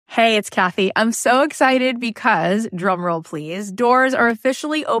Hey, it's Kathy. I'm so excited because, drumroll please, doors are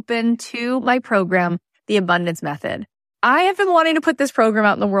officially open to my program, The Abundance Method. I have been wanting to put this program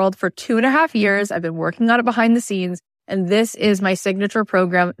out in the world for 2.5 years. I've been working on it behind the scenes, and this is my signature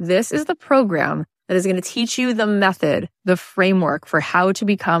program. This is the program that is going to teach you the method, the framework for how to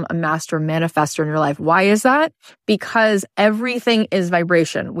become a master manifestor in your life. Why is that? Because everything is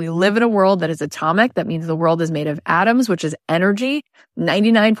vibration. We live in a world that is atomic. That means the world is made of atoms, which is energy.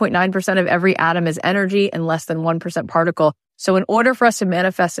 99.9% of every atom is energy and less than 1% particle. So in order for us to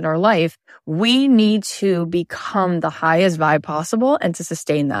manifest in our life, we need to become the highest vibe possible and to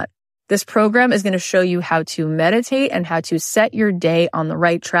sustain that. This program is going to show you how to meditate and how to set your day on the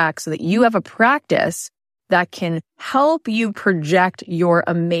right track so that you have a practice that can help you project your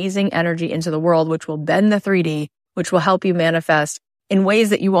amazing energy into the world, which will bend the 3D, which will help you manifest in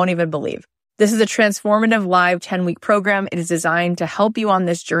ways that you won't even believe. This is a transformative live 10-week program. It is designed to help you on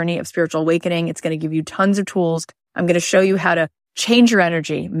this journey of spiritual awakening. It's going to give you tons of tools. I'm going to show you how to change your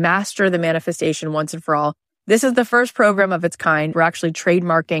energy, master the manifestation once and for all. This is the first program of its kind. We're actually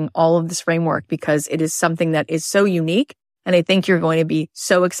trademarking all of this framework because it is something that is so unique, and I think you're going to be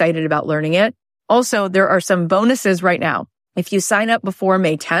so excited about learning it. Also, there are some bonuses right now. If you sign up before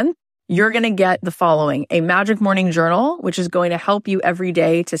May 10th, you're going to get the following: a magic morning journal, which is going to help you every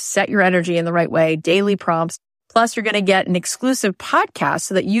day to set your energy in the right way, daily prompts. Plus, you're going to get an exclusive podcast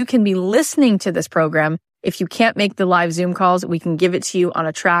so that you can be listening to this program. If you can't make the live Zoom calls, we can give it to you on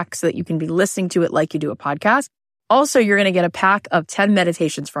a track so that you can be listening to it like you do a podcast. Also, you're going to get a pack of 10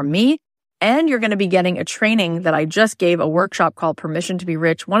 meditations from me, and you're going to be getting a training that I just gave, a workshop called Permission to be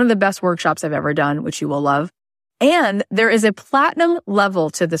Rich, one of the best workshops I've ever done, which you will love. And there is a platinum level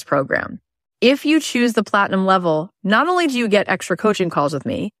to this program. If you choose the platinum level, not only do you get extra coaching calls with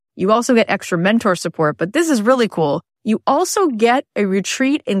me, you also get extra mentor support, but this is really cool. You also get a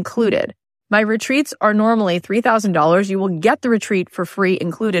retreat included. My retreats are normally $3,000. You will get the retreat for free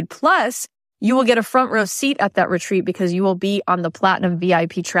included. Plus, you will get a front row seat at that retreat because you will be on the platinum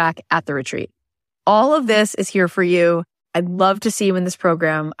VIP track at the retreat. All of this is here for you. I'd love to see you in this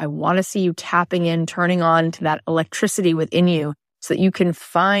program. I want to see you tapping in, turning on to that electricity within you so that you can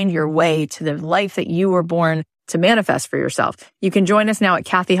find your way to the life that you were born to manifest for yourself. You can join us now at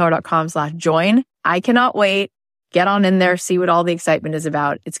kathyheller.com/join. I cannot wait. Get on in there, see what all the excitement is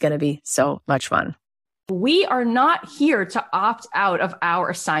about. It's going to be so much fun. We are not here to opt out of our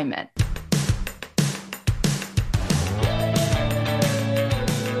assignment.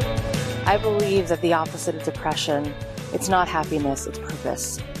 I believe that the opposite of depression, it's not happiness, it's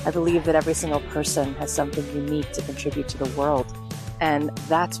purpose. I believe that every single person has something unique to contribute to the world. And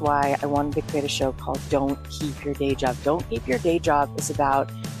that's why I wanted to create a show called Don't Keep Your Day Job. Don't Keep Your Day Job is about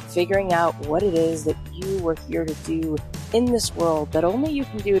figuring out what it is that you were here to do in this world that only you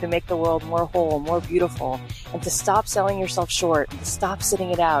can do to make the world more whole, more beautiful, and to stop selling yourself short, and to stop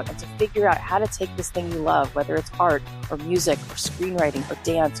sitting it out, and to figure out how to take this thing you love, whether it's art or music or screenwriting or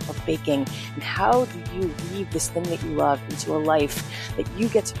dance or baking, and how do you weave this thing that you love into a life that you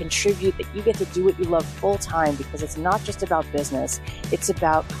get to contribute, that you get to do what you love full time, because it's not just about business, it's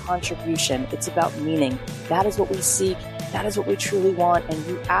about contribution, it's about meaning. That is what we seek. That is what we truly want, and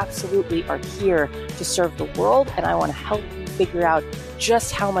you absolutely are here to serve the world, and I want to help you figure out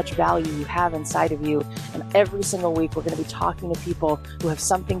just how much value you have inside of you. And every single week, we're going to be talking to people who have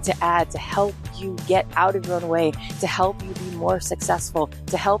something to add to help you get out of your own way, to help you be more successful,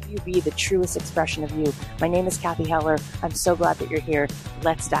 to help you be the truest expression of you. My name is Kathy Heller. I'm so glad that you're here.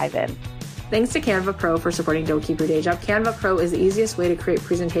 Let's dive in. Thanks to Canva Pro for supporting Don't Keep Your Day Job. Canva Pro is the easiest way to create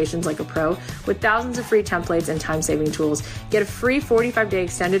presentations like a pro with thousands of free templates and time-saving tools. Get a free 45-day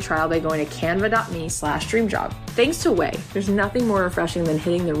extended trial by going to canva.me/dreamjob. Thanks to Way. There's nothing more refreshing than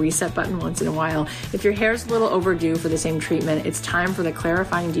hitting the reset button once in a while. If your hair's a little overdue for the same treatment, it's time for the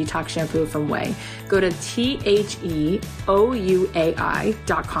Clarifying Detox Shampoo from Way. Go to TheOuai.com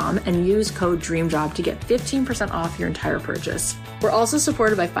and use code DREAMJOB to get 15% off your entire purchase. We're also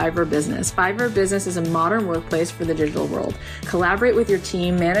supported by Fiverr Business. Fiverr Business is a modern workplace for the digital world. Collaborate with your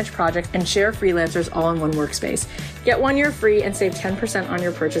team, manage projects, and share freelancers all in one workspace. Get 1 year free and save 10% on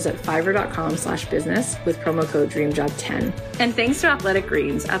your purchase at fiverr.com/business with promo code DREAMJOB10. And thanks to Athletic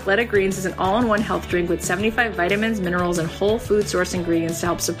Greens. Athletic Greens is an all-in-one health drink with 75 vitamins, minerals, and whole food source ingredients to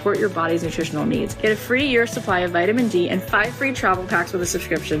help support your body's nutritional needs. Get a free year supply of vitamin D and 5 free travel packs with a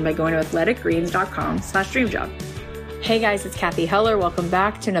subscription by going to athleticgreens.com/dreamjob. Hey guys, it's Kathy Heller. Welcome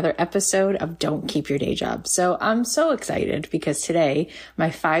back to another episode of Don't Keep Your Day Job. So I'm so excited because today my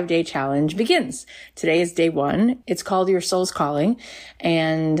 5-day challenge begins. Today is day 1. It's called Your Soul's Calling.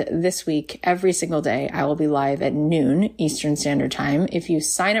 And this week, every single day, I will be live at noon Eastern Standard Time. If you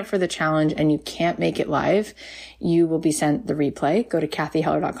sign up for the challenge and you can't make it live, you will be sent the replay. Go to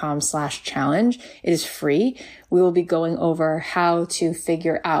kathyheller.com/challenge. It is free. We will be going over how to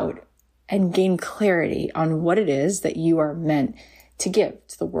figure out and gain clarity on what it is that you are meant to give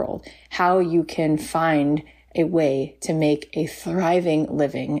to the world, how you can find a way to make a thriving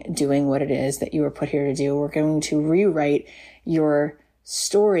living doing what it is that you were put here to do. We're going to rewrite your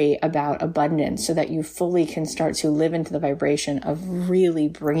story about abundance so that you fully can start to live into the vibration of really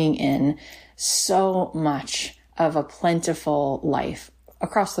bringing in so much of a plentiful life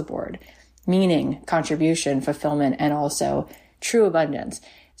across the board, meaning, contribution, fulfillment, and also true abundance.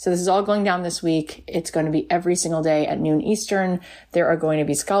 So this is all going down this week. It's going to be every single day at noon Eastern. There are going to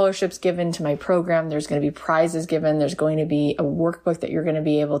be scholarships given to my program. There's going to be prizes given. There's going to be a workbook that you're going to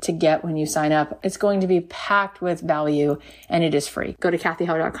be able to get when you sign up. It's going to be packed with value and it is free. Go to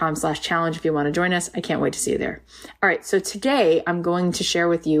kathyheller.com/challenge if you want to join us. I can't wait to see you there. All right. So today I'm going to share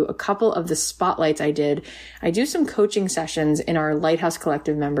with you a couple of the spotlights I did. I do some coaching sessions in our Lighthouse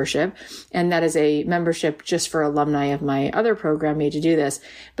Collective membership, and that is a membership just for alumni of my other program made to do this.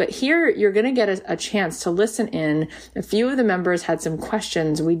 But here you're going to get a chance to listen in. A few of the members had some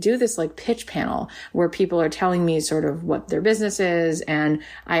questions. We do this like pitch panel where people are telling me sort of what their business is. And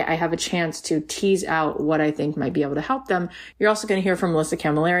I have a chance to tease out what I think might be able to help them. You're also going to hear from Melissa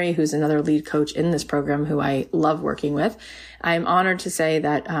Camilleri, who's another lead coach in this program who I love working with. I'm honored to say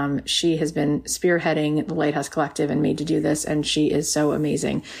that she has been spearheading the Lighthouse Collective and made to do this, and she is so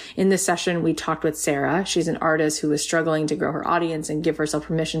amazing. In this session, we talked with Sarah. She's an artist who is struggling to grow her audience and give herself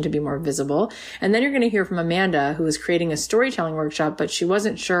permission to be more visible. And then you're going to hear from Amanda, who is creating a storytelling workshop, but she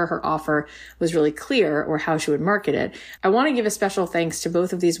wasn't sure her offer was really clear or how she would market it. I want to give a special thanks to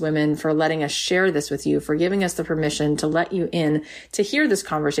both of these women for letting us share this with you, for giving us the permission to let you in to hear this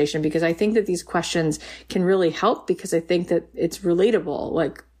conversation, because I think that these questions can really help, because I think that it's relatable.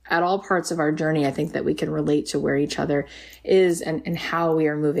 Like at all parts of our journey, I think that we can relate to where each other is and how we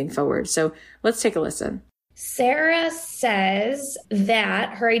are moving forward. So let's take a listen. Sarah says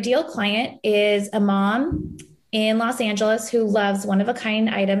that her ideal client is a mom in Los Angeles who loves one-of-a-kind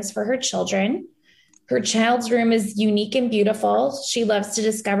items for her children. Her child's room is unique and beautiful. She loves to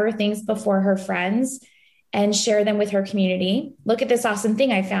discover things before her friends and share them with her community. Look at this awesome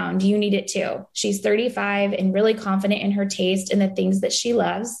thing I found. You need it too. She's 35 and really confident in her taste and the things that she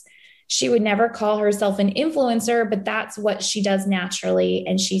loves. She would never call herself an influencer, but that's what she does naturally.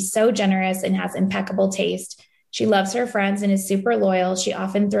 And she's so generous and has impeccable taste. She loves her friends and is super loyal. She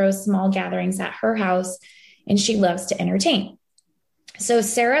often throws small gatherings at her house, and she loves to entertain. So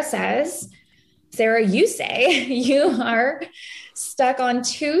Sarah says, Sarah, you say you are stuck on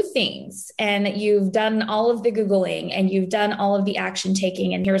 2 things, and you've done all of the Googling and you've done all of the action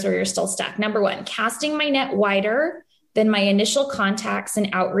taking. And here's where you're still stuck. Number 1, casting my net wider than my initial contacts and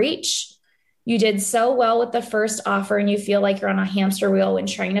outreach. You did so well with the first offer and you feel like you're on a hamster wheel when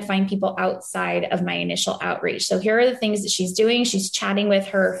trying to find people outside of my initial outreach. So here are the things that she's doing. She's chatting with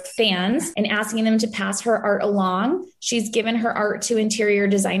her fans and asking them to pass her art along. She's given her art to interior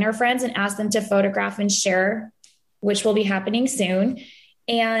designer friends and asked them to photograph and share, which will be happening soon.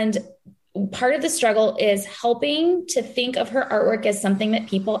 And part of the struggle is helping to think of her artwork as something that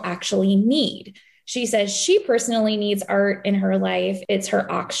people actually need. She says she personally needs art in her life. It's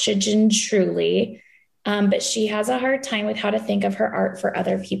her oxygen, truly. But she has a hard time with how to think of her art for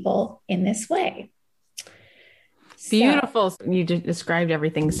other people in this way. Beautiful. You described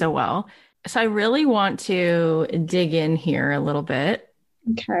everything so well. So I really want to dig in here a little bit.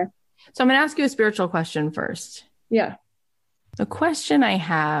 Okay. So I'm going to ask you a spiritual question first. Yeah. The question I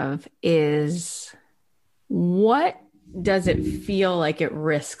have is, what does it feel like it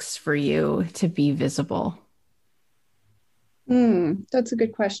risks for you to be visible? That's a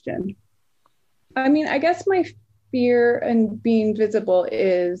good question. I mean, I guess my fear in being visible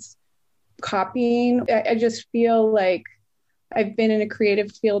is copying. I just feel like I've been in a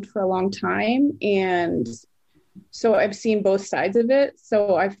creative field for a long time, and so I've seen both sides of it.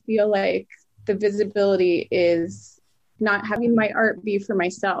 So I feel like the visibility is not having my art be for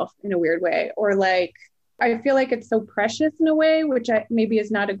myself in a weird way, or like, I feel like it's so precious in a way, which maybe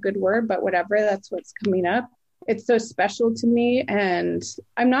is not a good word, but whatever, that's what's coming up. It's so special to me. And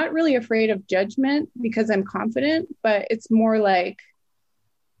I'm not really afraid of judgment because I'm confident, but it's more like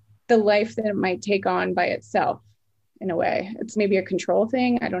the life that it might take on by itself in a way. It's maybe a control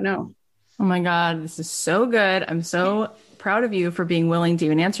thing. I don't know. Oh my God, this is so good. I'm so proud of you for being willing to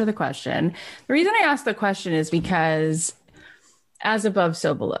even answer the question. The reason I asked the question is because as above,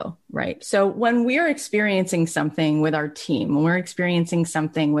 so below, right? So when we're experiencing something with our team, when we're experiencing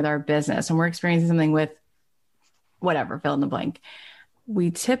something with our business, and we're experiencing something with whatever, fill in the blank, we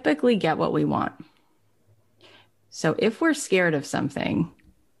typically get what we want. So if we're scared of something,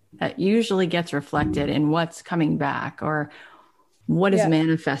 that usually gets reflected in what's coming back or what is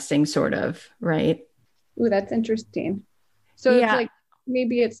manifesting, sort of, right? Ooh, that's interesting. So it's like,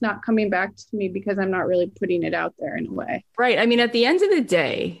 maybe it's not coming back to me because I'm not really putting it out there in a way. Right. I mean, at the end of the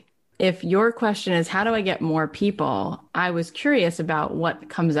day, if your question is, how do I get more people? I was curious about what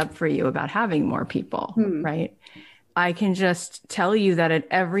comes up for you about having more people, right? I can just tell you that at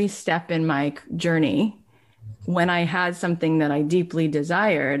every step in my journey, when I had something that I deeply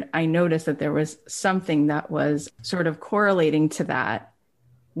desired, I noticed that there was something that was sort of correlating to that,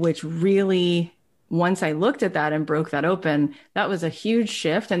 which really, once I looked at that and broke that open, that was a huge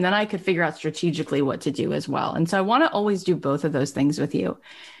shift. And then I could figure out strategically what to do as well. And so I want to always do both of those things with you.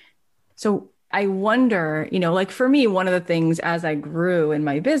 So I wonder, you know, like for me, one of the things as I grew in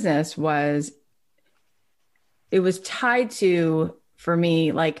my business was it was tied to, for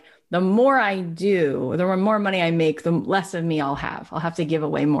me, like the more I do, the more money I make, the less of me I'll have. I'll have to give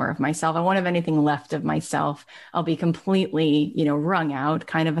away more of myself. I won't have anything left of myself. I'll be completely, you know, wrung out,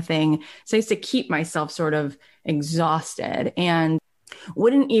 kind of a thing. So I used to keep myself sort of exhausted and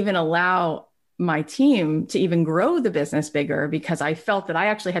wouldn't even allow my team to even grow the business bigger because I felt that I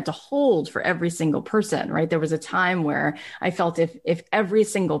actually had to hold for every single person, right? There was a time where I felt if every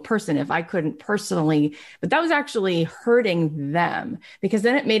single person, if I couldn't personally, but that was actually hurting them because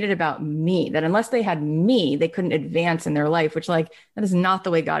then it made it about me, that unless they had me, they couldn't advance in their life, which like, that is not the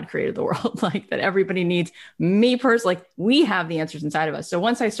way God created the world. Like that everybody needs me personally, like we have the answers inside of us. So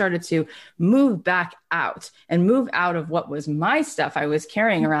once I started to move back out and move out of what was my stuff I was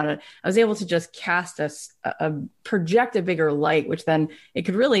carrying around it, I was able to just cast project a bigger light, which then it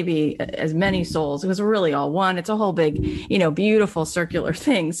could really be as many souls because we're really all one. It's a whole big, you know, beautiful circular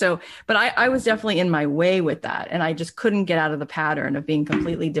thing. So, but I was definitely in my way with that. And I just couldn't get out of the pattern of being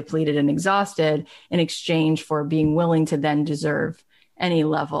completely depleted and exhausted in exchange for being willing to then deserve any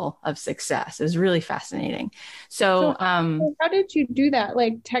level of success. It was really fascinating. So how did you do that?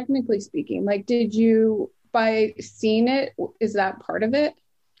 Like, technically speaking, like, did you, by seeing it, is that part of it?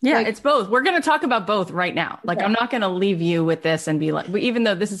 Yeah, like, it's both. We're going to talk about both right now. Like, I'm not going to leave you with this and be like, even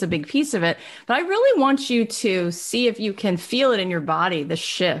though this is a big piece of it, but I really want you to see if you can feel it in your body, the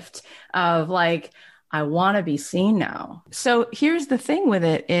shift of like, I want to be seen now. So here's the thing with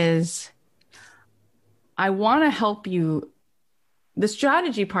it is I want to help you. The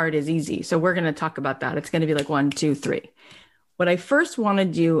strategy part is easy. So we're going to talk about that. It's going to be like 1, 2, 3. What I first want to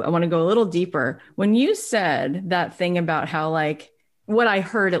do, I want to go a little deeper. When you said that thing about how like, what I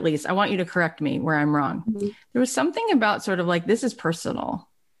heard, at least, I want you to correct me where I'm wrong. Mm-hmm. There was something about sort of like, this is personal.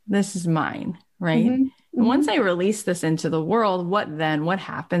 This is mine, right? Mm-hmm. And once I release this into the world, what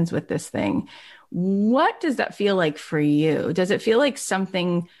happens with this thing? What does that feel like for you? Does it feel like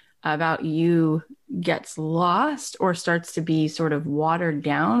something about you gets lost or starts to be sort of watered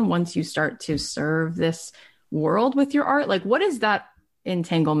down once you start to serve this world with your art? Like, what is that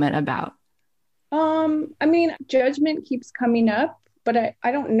entanglement about? I mean, judgment keeps coming up, but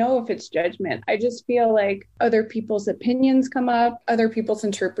I don't know if it's judgment. I just feel like other people's opinions come up, other people's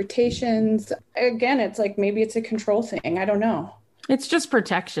interpretations. Again, it's like, maybe it's a control thing. I don't know. It's just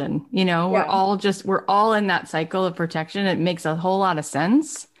protection. You know, we're all in that cycle of protection. It makes a whole lot of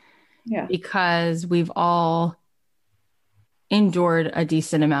sense. Yeah. Because we've all endured a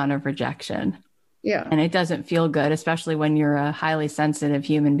decent amount of rejection. Yeah. And it doesn't feel good, especially when you're a highly sensitive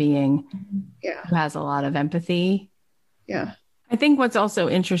human being who has a lot of empathy. Yeah. I think what's also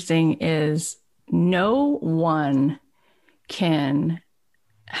interesting is no one can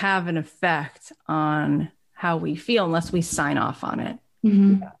have an effect on how we feel unless we sign off on it.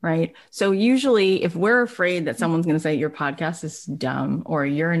 Mm-hmm. Right. So usually if we're afraid that someone's going to say your podcast is dumb or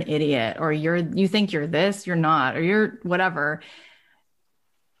you're an idiot or you think you're this, you're not, or you're whatever,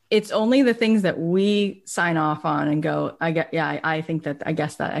 it's only the things that we sign off on and go, I think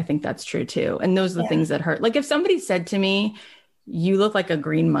that's true too. And those are the things that hurt. Like if somebody said to me, you look like a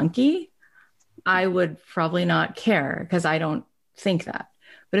green monkey, I would probably not care because I don't think that.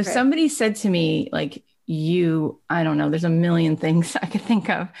 But if somebody said to me like, I don't know, there's a million things I could think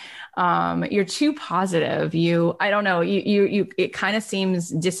of. You're too positive. I don't know, it kind of seems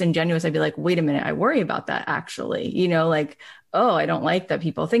disingenuous. I'd be like, wait a minute, I worry about that actually, like, oh, I don't like that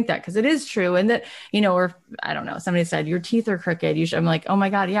people think that, because it is true. And that, or I don't know, somebody said your teeth are crooked. I'm like, oh my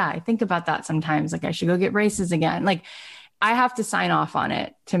God. Yeah. I think about that sometimes. Like I should go get braces again. Like I have to sign off on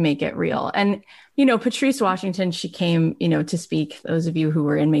it to make it real. And, Patrice Washington, she came, to speak. Those of you who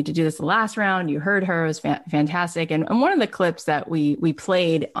were in Made to Do This the last round, you heard her. It was fantastic. And one of the clips that we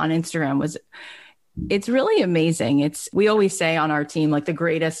played on Instagram it's really amazing. We always say on our team, like the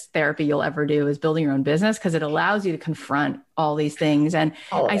greatest therapy you'll ever do is building your own business, because it allows you to confront all these things. And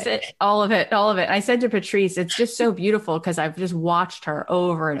I said, all of it. I said to Patrice, it's just so beautiful, because I've just watched her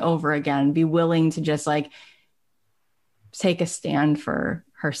over and over again be willing to just like take a stand for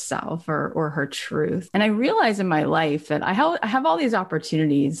herself or her truth. And I realize in my life that I have all these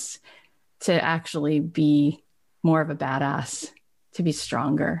opportunities to actually be more of a badass, to be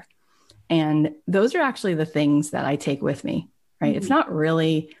stronger. And those are actually the things that I take with me, right? Mm-hmm. It's not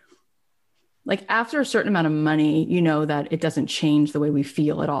really like after a certain amount of money, that it doesn't change the way we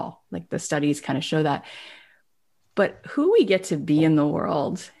feel at all. Like the studies kind of show that. But who we get to be in the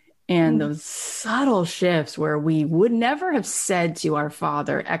world and those subtle shifts where we would never have said to our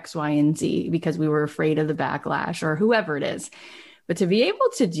father X, Y, and Z because we were afraid of the backlash or whoever it is. But to be able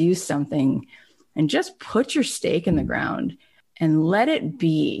to do something and just put your stake in the ground and let it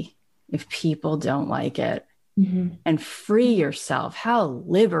be if people don't like it, and free yourself. How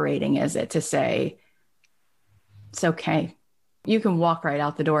liberating is it to say, it's okay. You can walk right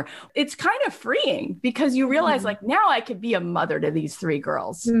out the door. It's kind of freeing because you realize like now I could be a mother to these 3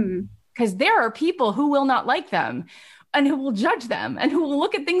 girls, because there are people who will not like them and who will judge them and who will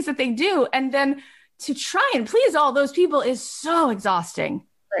look at things that they do. And then to try and please all those people is so exhausting.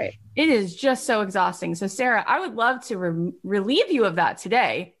 Right. It is just so exhausting. So Sarah, I would love to relieve you of that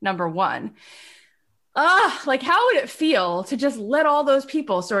today. Number one, like how would it feel to just let all those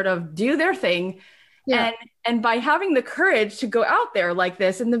people sort of do their thing? Yeah. And by having the courage to go out there like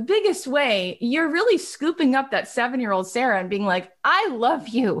this in the biggest way, you're really scooping up that 7-year-old Sarah and being like, I love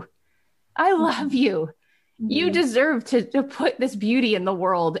you. I love you. You deserve to put this beauty in the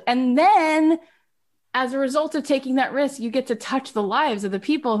world. And then as a result of taking that risk, you get to touch the lives of the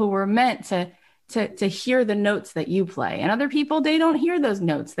people who were meant to hear the notes that you play. And other people, they don't hear those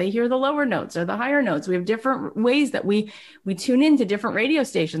notes. They hear the lower notes or the higher notes. We have different ways that we tune into different radio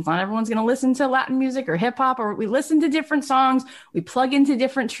stations. Not everyone's going to listen to Latin music or hip hop, or we listen to different songs. We plug into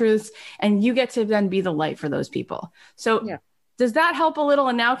different truths, and you get to then be the light for those people. So does that help a little?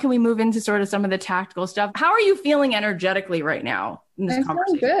 And now can we move into sort of some of the tactical stuff? How are you feeling energetically right now in this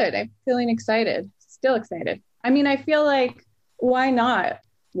conversation? I'm feeling good. I'm feeling excited. Still excited. I mean, I feel like, why not?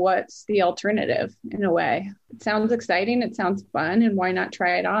 What's the alternative in a way? It sounds exciting. It sounds fun. And why not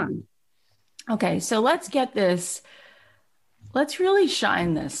try it on? Okay. So let's get this. Let's really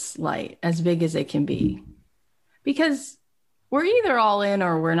shine this light as big as it can be, because we're either all in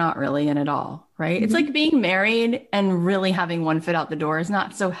or we're not really in at all. Right. It's like being married and really having one foot out the door is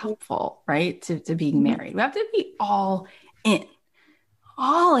not so helpful, right? To being married. We have to be all in.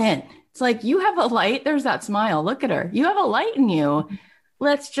 It's like, you have a light. There's that smile. Look at her. You have a light in you.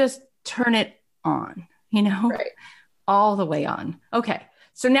 Let's just turn it on, right. All the way on. Okay.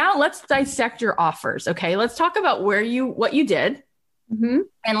 So now let's dissect your offers. Okay. Let's talk about what you did.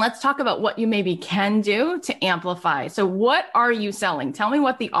 And let's talk about what you maybe can do to amplify. So what are you selling? Tell me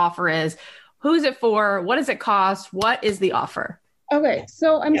what the offer is. Who's it for? What does it cost? What is the offer? Okay.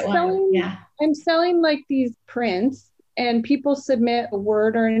 So I'm selling like these prints. And people submit a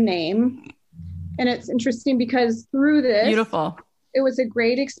word or a name. And it's interesting because through this, beautiful. It was a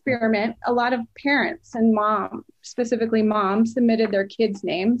great experiment. A lot of parents and specifically moms, submitted their kids'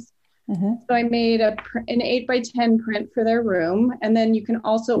 names. So I made an 8x10 print for their room. And then you can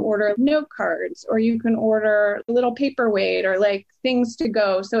also order note cards, or you can order a little paperweight or like things to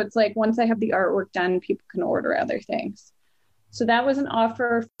go. So it's like, once I have the artwork done, people can order other things. So that was an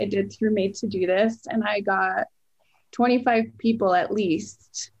offer I did through Made to Do This. And I got 25 people at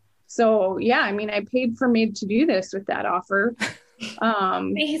least. So yeah, I mean, I paid for Made to Do This with that offer.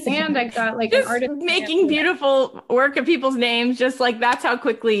 And I got like just an artist making beautiful work of people's names. Just like, that's how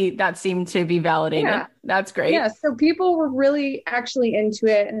quickly that seemed to be validated. Yeah. That's great. Yeah. So people were really actually into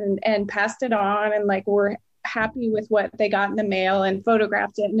it and passed it on, and like, were happy with what they got in the mail and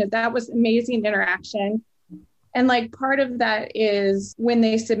photographed it. And that was amazing interaction. And like, part of that is when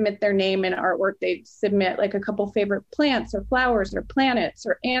they submit their name and artwork, they submit like a couple favorite plants or flowers or planets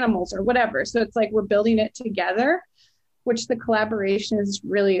or animals or whatever. So it's like, we're building it together. which the collaboration is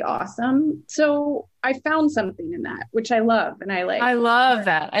really awesome. So I found something in that, which I love. And I like. I love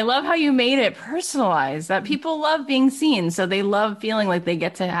that. I love how you made it personalized, that people love being seen. So they love feeling like they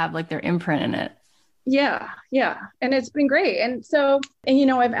get to have like their imprint in it. Yeah. Yeah. And it's been great. And so, and you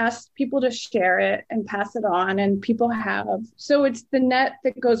know, I've asked people to share it and pass it on, and people have. So it's the net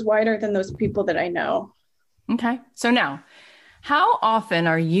that goes wider than those people that I know. Okay. So now, how often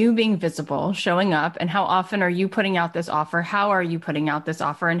are you being visible, showing up, and how often are you putting out this offer? How are you putting out this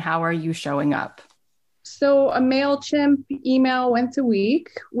offer, and how are you showing up? So a MailChimp email once a week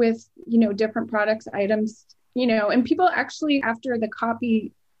with, you know, different products, items, you know, and people actually, after the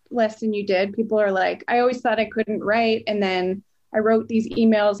copy lesson you did, people are like, I always thought I couldn't write. And then I wrote these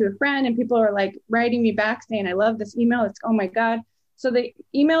emails to a friend, and people are like writing me back saying, I love this email. It's, oh my God. So the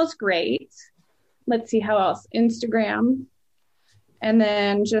email's great. Let's see how else. Instagram. And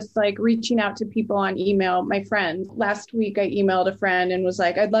then just like reaching out to people on email. My friend, last week I emailed a friend and was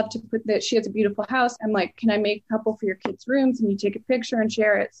like, I'd love to put that. She has a beautiful house. I'm like, can I make a couple for your kids' rooms? And you take a picture and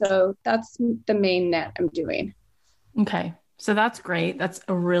share it. So that's the main net I'm doing. Okay. So that's great. That's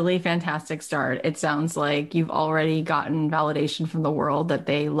a really fantastic start. It sounds like you've already gotten validation from the world that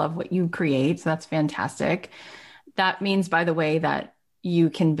they love what you create. So that's fantastic. That means, by the way, that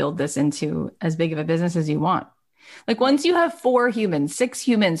you can build this into as big of a business as you want. Like once you have 4 humans, 6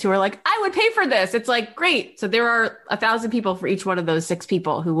 humans who are like, I would pay for this. It's like, great. So there are 1,000 people for each one of those 6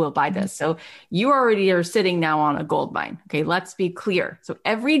 people who will buy this. So you already are sitting now on a gold mine. Okay. Let's be clear. So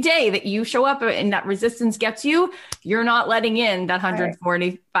every day that you show up and that resistance gets you, you're not letting in that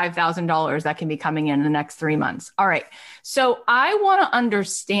 $145,000 that can be coming in the next 3 months. All right. So I want to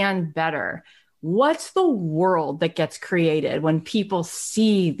understand better, what's the world that gets created when people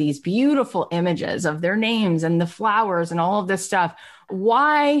see these beautiful images of their names and the flowers and all of this stuff?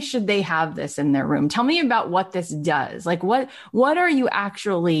 Why should they have this in their room? Tell me about what this does. Like what are you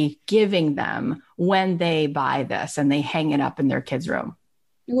actually giving them when they buy this and they hang it up in their kids' room?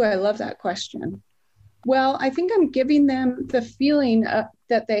 Ooh, I love that question. Well, I think I'm giving them the feeling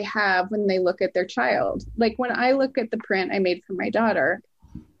that they have when they look at their child. Like when I look at the print I made for my daughter,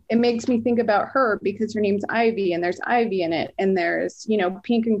 it makes me think about her because her name's Ivy and there's ivy in it. And there's, you know,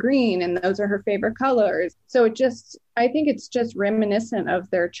 pink and green, and those are her favorite colors. So I think it's just reminiscent of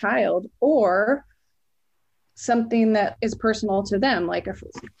their child or something that is personal to them, like a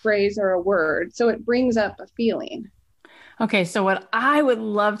phrase or a word. So it brings up a feeling. Okay. So what I would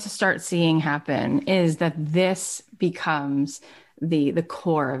love to start seeing happen is that this becomes the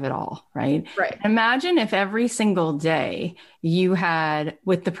core of it all, right? Right. Imagine if every single day you had,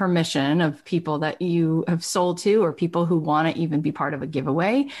 with the permission of people that you have sold to or people who want to even be part of a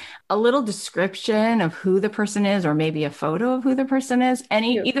giveaway, a little description of who the person is, or maybe a photo of who the person is,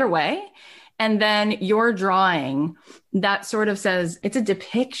 either way. And then your drawing that sort of says it's a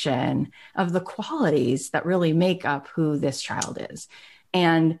depiction of the qualities that really make up who this child is.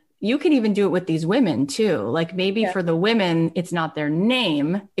 And you can even do it with these women too. Like maybe for the women, it's not their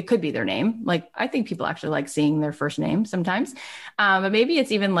name. It could be their name. Like I think people actually like seeing their first name sometimes. But maybe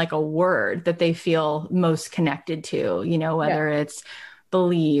it's even like a word that they feel most connected to, you know, whether it's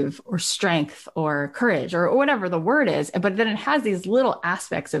believe or strength or courage or whatever the word is. But then it has these little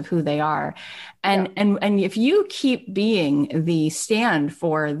aspects of who they are. And if you keep being the stand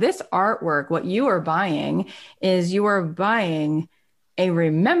for this artwork, what you are buying is you are buying a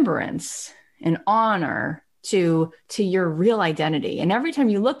remembrance, an honor to your real identity. And every time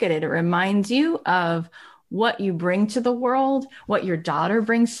you look at it, it reminds you of what you bring to the world, what your daughter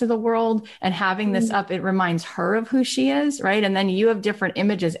brings to the world, and having this up, it reminds her of who she is, right? And then you have different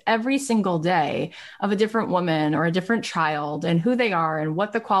images every single day of a different woman or a different child and who they are and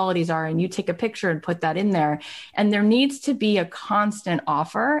what the qualities are. And you take a picture and put that in there. And there needs to be a constant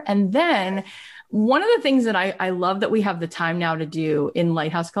offer. And then one of the things that I love that we have the time now to do in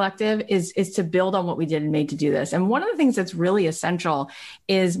Lighthouse Collective is to build on what we did and Made to Do This. And one of the things that's really essential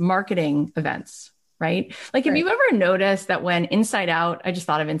is marketing events, right? Like, have you ever noticed that when Inside Out, I just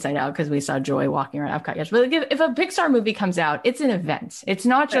thought of Inside Out because we saw Joy walking around Epcot yesterday, but if a Pixar movie comes out, it's an event. It's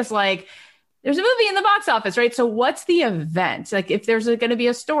not just like, there's a movie in the box office, right? So what's the event? Like if there's going to be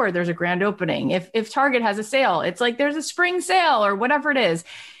a store, there's a grand opening. If Target has a sale, it's like there's a spring sale or whatever it is.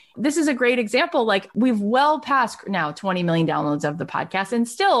 This is a great example. Like we've well past now 20 million downloads of the podcast. And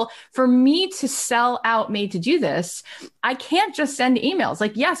still for me to sell out Made to Do This, I can't just send emails.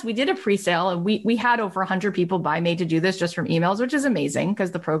 Like, yes, we did a pre-sale and we had over 100 people buy Made to Do This just from emails, which is amazing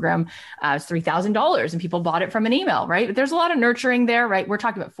because the program is $3,000 and people bought it from an email, right? But there's a lot of nurturing there, right? We're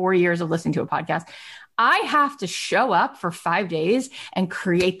talking about 4 years of listening to a podcast. I have to show up for 5 days and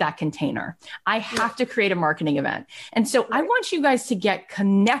create that container. I have to create a marketing event. And so I want you guys to get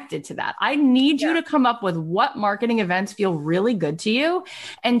connected to that. I need you to come up with what marketing events feel really good to you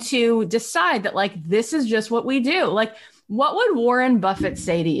and to decide that like, this is just what we do. Like, what would Warren Buffett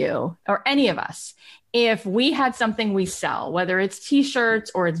say to you or any of us if we had something we sell, whether it's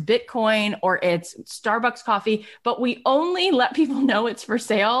t-shirts or it's Bitcoin or it's Starbucks coffee, but we only let people know it's for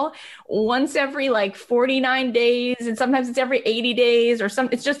sale once every like 49 days. And sometimes it's every 80 days or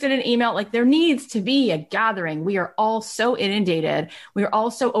it's just in an email. Like there needs to be a gathering. We are all so inundated. We are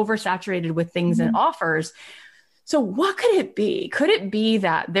all so oversaturated with things and offers. So what could it be? Could it be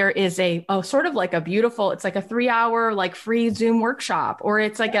that there is a sort of like a beautiful, it's like a 3-hour like free Zoom workshop, or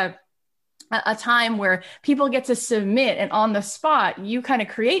it's like a time where people get to submit and on the spot, you kind of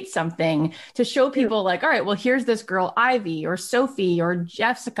create something to show people like, all right, well, here's this girl, Ivy or Sophie or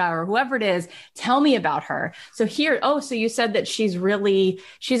Jessica or whoever it is. Tell me about her. So here, so you said that she's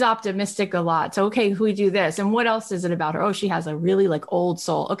optimistic a lot. So, okay, we do this. And what else is it about her? Oh, she has a really like old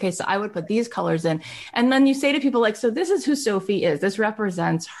soul. Okay. So I would put these colors in. And then you say to people like, so this is who Sophie is. This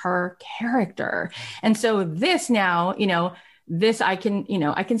represents her character. And so this now, this I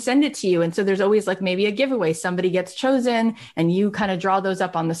can send it to you. And so there's always like maybe a giveaway. Somebody gets chosen and you kind of draw those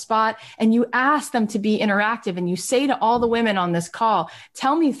up on the spot and you ask them to be interactive. And you say to all the women on this call,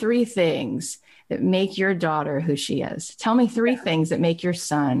 tell me 3 things that make your daughter who she is. Tell me 3 things that make your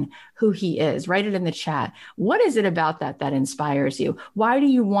son who he is. Write it in the chat. What is it about that inspires you? Why do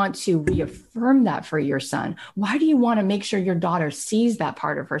you want to reaffirm that for your son? Why do you want to make sure your daughter sees that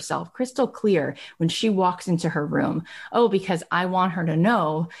part of herself crystal clear when she walks into her room? Oh, because I want her to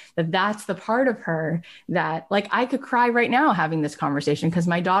know that that's the part of her that like I could cry right now having this conversation because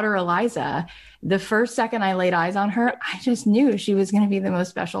my daughter, Eliza, the first second I laid eyes on her, I just knew she was going to be the most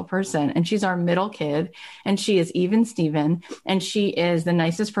special person. And she's our middle kid and she is even Steven and she is the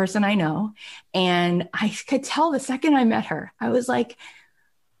nicest person I know. And I could tell the second I met her, I was like,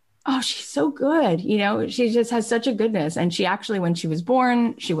 oh, she's so good. She just has such a goodness. And she actually, when she was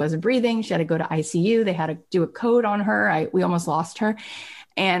born, she wasn't breathing. She had to go to ICU. They had to do a code on her. We almost lost her.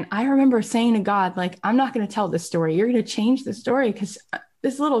 And I remember saying to God, like, I'm not going to tell this story. You're going to change the story because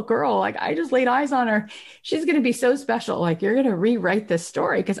this little girl, like I just laid eyes on her. She's going to be so special. Like you're going to rewrite this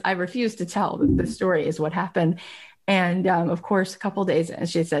story because I refuse to tell that the story is what happened. And of course, a couple of days, as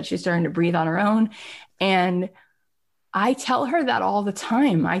she said, she's starting to breathe on her own. And I tell her that all the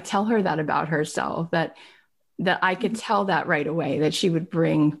time. I tell her that about herself, that I could tell that right away, that she would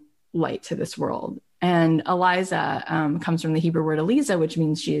bring light to this world. And Eliza comes from the Hebrew word Eliza, which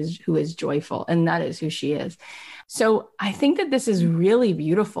means who is joyful. And that is who she is. So I think that this is really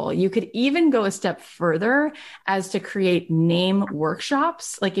beautiful. You could even go a step further as to create name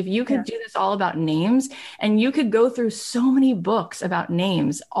workshops. Like if you could do this all about names and you could go through so many books about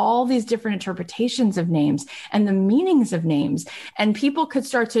names, all these different interpretations of names and the meanings of names. And people could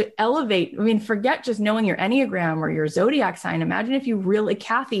start to elevate. I mean, forget just knowing your Enneagram or your zodiac sign. Imagine if you really,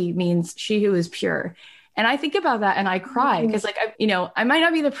 Kathy means she who is pure. And I think about that and I cry because like, I might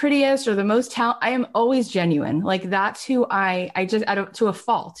not be the prettiest or the most talented. I am always genuine. Like that's who I just to a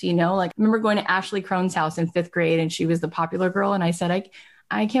fault, like I remember going to Ashley Crone's house in 5th grade and she was the popular girl. And I said,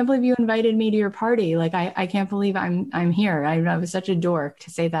 I can't believe you invited me to your party. Like, I can't believe I'm here. I was such a dork to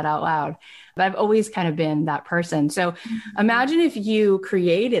say that out loud, but I've always kind of been that person. So imagine if you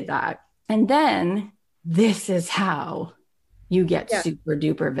created that and then this is how you get super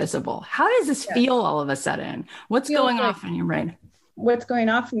duper visible. How does this feel all of a sudden? What's going off in your brain? What's going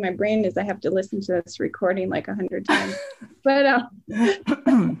off in my brain is I have to listen to this recording like 100 times. But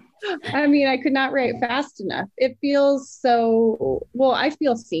I mean, I could not write fast enough. It feels so, I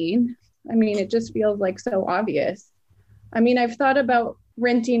feel seen. I mean, it just feels like so obvious. I mean, I've thought about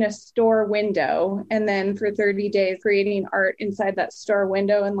renting a store window and then for 30 days creating art inside that store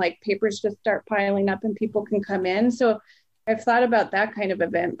window and like papers just start piling up and people can come in. So I've thought about that kind of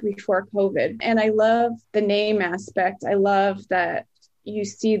event before COVID. And I love the name aspect. I love that you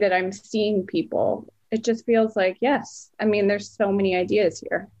see that I'm seeing people. It just feels like, yes. I mean, there's so many ideas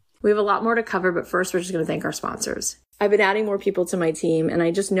here. We have a lot more to cover, but first we're just going to thank our sponsors. I've been adding more people to my team, and I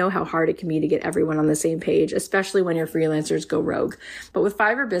just know how hard it can be to get everyone on the same page, especially when your freelancers go rogue. But with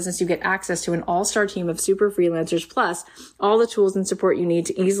Fiverr Business, you get access to an all-star team of super freelancers, plus all the tools and support you need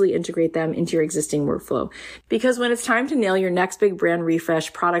to easily integrate them into your existing workflow. Because when it's time to nail your next big brand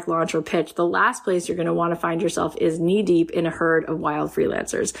refresh, product launch, or pitch, the last place you're going to want to find yourself is knee-deep in a herd of wild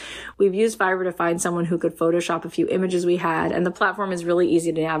freelancers. We've used Fiverr to find someone who could Photoshop a few images we had, and the platform is really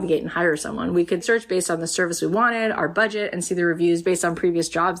easy to navigate and hire someone. We could search based on the service we wanted, our budget and see the reviews based on previous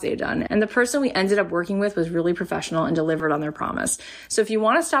jobs they'd done. And the person we ended up working with was really professional and delivered on their promise. So if you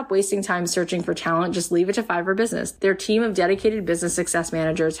want to stop wasting time searching for talent, just leave it to Fiverr Business. Their team of dedicated business success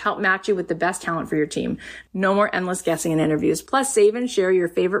managers help match you with the best talent for your team. No more endless guessing in interviews. Plus, save and share your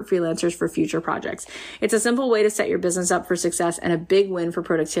favorite freelancers for future projects. It's a simple way to set your business up for success and a big win for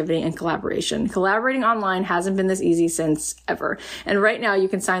productivity and collaboration. Collaborating online hasn't been this easy since ever. And right now you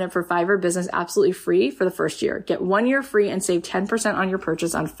can sign up for Fiverr Business absolutely free for the first year. Get 1 year free and save 10% on your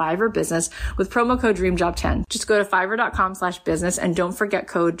purchase on Fiverr Business with promo code DREAMJOB10. Just go to fiverr.com/business and don't forget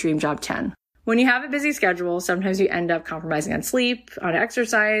code DREAMJOB10. When you have a busy schedule, sometimes you end up compromising on sleep, on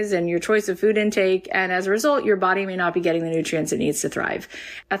exercise, and your choice of food intake. And as a result, your body may not be getting the nutrients it needs to thrive.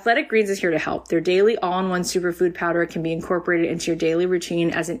 Athletic Greens is here to help. Their daily all-in-one superfood powder can be incorporated into your daily routine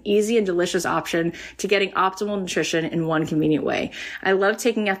as an easy and delicious option to getting optimal nutrition in one convenient way. I love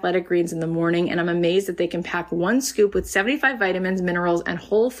taking Athletic Greens in the morning, and I'm amazed that they can pack 1 scoop with 75 vitamins, minerals, and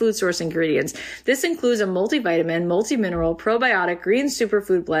whole food source ingredients. This includes a multivitamin, multi-mineral, probiotic, green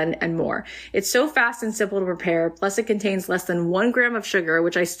superfood blend, and more. It's so fast and simple to prepare, plus it contains less than 1 gram of sugar,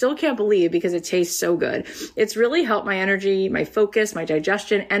 which I still can't believe because it tastes so good. It's really helped my energy, my focus, my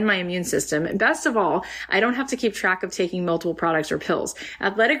digestion, and my immune system. And best of all, I don't have to keep track of taking multiple products or pills.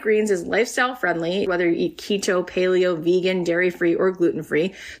 Athletic Greens is lifestyle friendly, whether you eat keto, paleo, vegan, dairy-free, or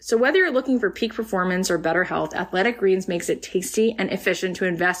gluten-free. So whether you're looking for peak performance or better health, Athletic Greens makes it tasty and efficient to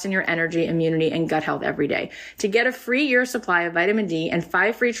invest in your energy, immunity, and gut health every day. To get a free year supply of vitamin D and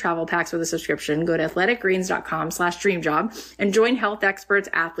 5 free travel packs with a subscription, go to athleticgreens.com/dreamjob and join health experts,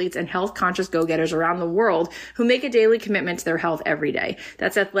 athletes, and health conscious go-getters around the world who make a daily commitment to their health every day.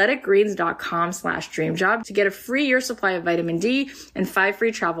 That's athleticgreens.com/dreamjob to get a free year supply of vitamin D and 5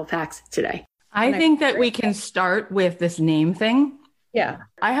 free travel packs today. I think that we can start with this name thing. Yeah.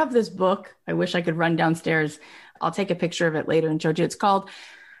 I have this book. I wish I could run downstairs. I'll take a picture of it later and show you. It's called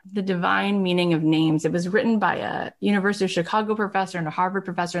The Divine Meaning of Names. It was written by a University of Chicago professor and a Harvard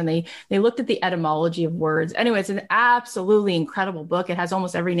professor, and they looked at the etymology of words. Anyway, it's an absolutely incredible book. It has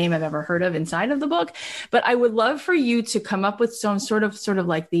almost every name I've ever heard of inside of the book. But I would love for you to come up with some sort of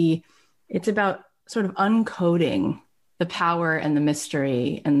like it's about sort of uncoding the power and the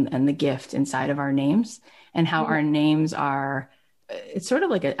mystery and the gift inside of our names and how our names are, it's sort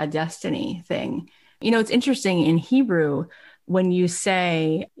of like a destiny thing. You know, it's interesting in Hebrew, when you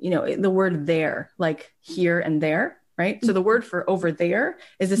say, the word there, like here and there, right? So the word for over there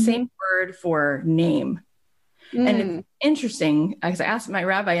is the same word for name. And it's interesting, because I asked my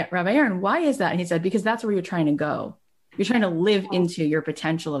Rabbi Aaron, why is that? And he said, because that's where you're trying to go. You're trying to live into your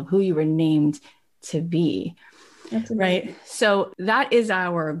potential of who you were named to be, right? So that is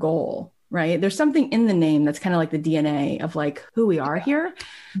our goal. Right. There's something in the name that's kind of like the DNA of like who we are here.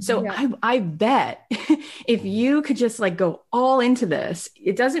 So I bet if you could just like go all into this,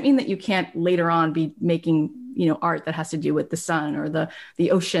 it doesn't mean that you can't later on be making, art that has to do with the sun or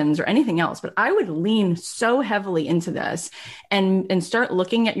the oceans or anything else. But I would lean so heavily into this and start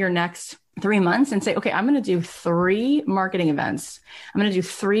looking at your next 3 months and say, okay, I'm going to do 3 marketing events. I'm going to do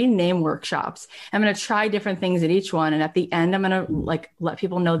 3 name workshops. I'm going to try different things at each one. And at the end, I'm going to let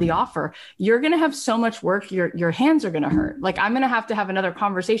people know the offer. You're going to have so much work. Your hands are going to hurt. Like I'm going to have another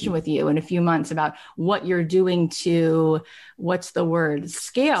conversation with you in a few months about what you're doing to, what's the word?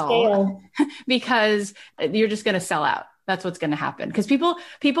 Scale. Because you're just going to sell out. That's what's going to happen. Because people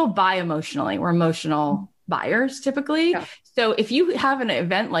buy emotionally. We're emotional buyers typically. Yeah. So if you have an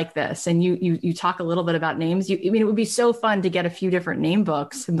event like this and you talk a little bit about names, it would be so fun to get a few different name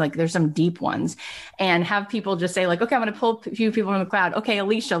books, and like there's some deep ones, and have people just say like, okay, I'm going to pull a few people from the crowd. Okay,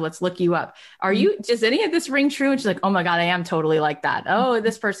 Alicia, let's look you up. Does any of this ring true? And she's like, oh my God, I am totally like that. Oh,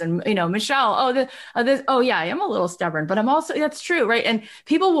 this person, Michelle. Oh yeah, I am a little stubborn, but I'm also, that's true. Right. And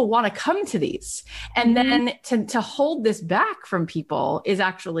people will want to come to these. And then to hold this back from people is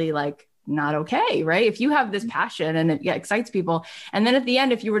actually like, not okay, right? If you have this passion and it excites people, and then at the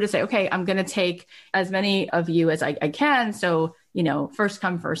end, if you were to say, okay, I'm going to take as many of you as I can, so first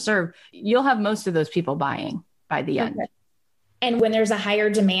come, first serve, you'll have most of those people buying by the end. And when there's a higher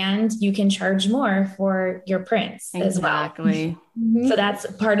demand, you can charge more for your prints as well. Exactly. So that's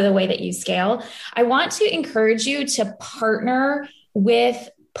part of the way that you scale. I want to encourage you to partner with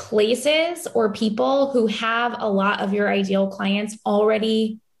places or people who have a lot of your ideal clients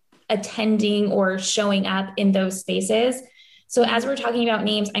already attending or showing up in those spaces. So as we're talking about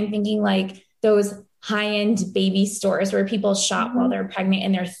names, I'm thinking like those high-end baby stores where people shop while they're pregnant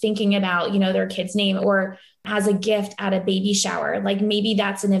and they're thinking about, their kid's name, or as a gift at a baby shower. Like maybe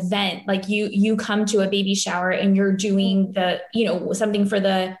that's an event, like you come to a baby shower and you're doing something for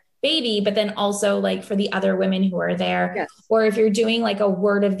the baby, but then also like for the other women who are there. Yes. Or if you're doing like a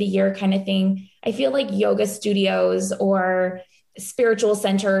word of the year kind of thing, I feel like yoga studios or spiritual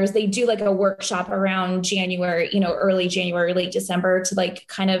centers, they do like a workshop around January, early January, late December to like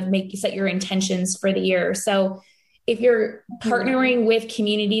kind of set your intentions for the year. So if you're partnering with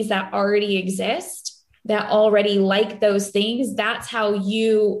communities that already exist, that already like those things, that's how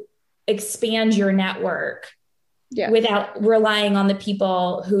you expand your network. Yeah. Without relying on the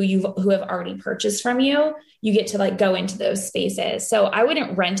people who have already purchased from you. You get to like go into those spaces. So I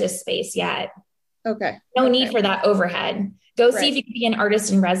wouldn't rent a space yet. Okay. No need for that overhead. Go see if you can be an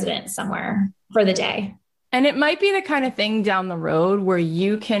artist in residence somewhere for the day. And it might be the kind of thing down the road where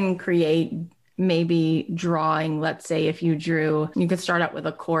you can create maybe drawing. Let's say if you could start out with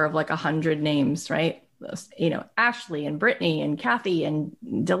a core of like 100 names, right? Ashley and Brittany and Kathy and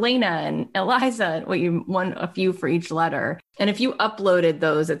Delana and Eliza, a few for each letter. And if you uploaded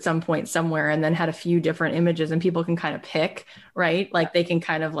those at some point somewhere and then had a few different images and people can kind of pick, right? Like they can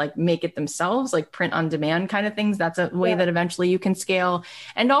kind of like make it themselves, like print on demand kind of things. That's a way that eventually you can scale.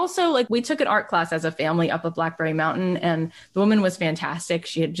 And also like we took an art class as a family up at Blackberry Mountain and the woman was fantastic.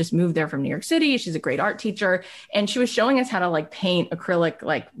 She had just moved there from New York City. She's a great art teacher. And she was showing us how to like paint acrylic,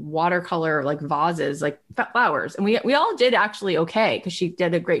 like watercolor, like vases, like flowers. And we all did actually okay because she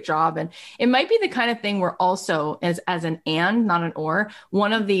did a great job. And it might be the kind of thing where also as an and, not an or,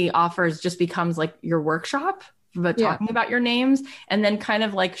 one of the offers just becomes like your workshop, but talking about your names and then kind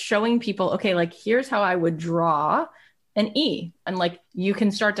of like showing people, okay, like here's how I would draw an E. And like you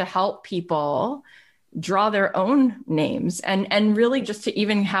can start to help people draw their own names and really just to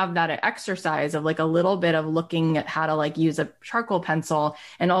even have that exercise of like a little bit of looking at how to like use a charcoal pencil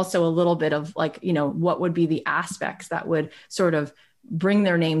and also a little bit of like, what would be the aspects that would sort of bring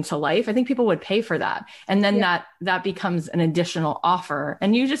their name to life. I think people would pay for that. And then that becomes an additional offer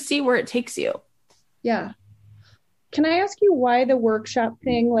and you just see where it takes you. Yeah. Can I ask you why the workshop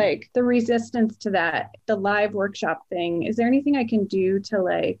thing, like the resistance to that, the live workshop thing, is there anything I can do to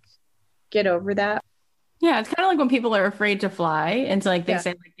like get over that? Yeah, it's kind of like when people are afraid to fly and so like they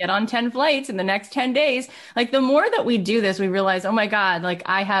say like get on 10 flights in the next 10 days. Like the more that we do this, we realize, oh my God, like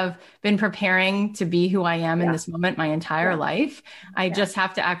I have been preparing to be who I am in this moment my entire life. I just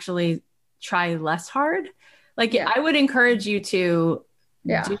have to actually try less hard. Like I would encourage you to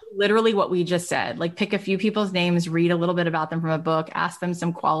do literally what we just said, like pick a few people's names, read a little bit about them from a book, ask them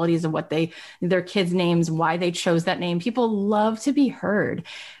some qualities of what their kids' names, why they chose that name. People love to be heard.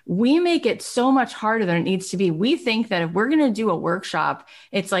 We make it so much harder than it needs to be. We think that if we're going to do a workshop,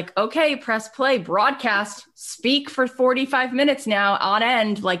 it's like, okay, press play, broadcast, speak for 45 minutes now on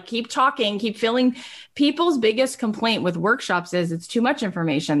end, like keep talking, keep filling. People's biggest complaint with workshops is it's too much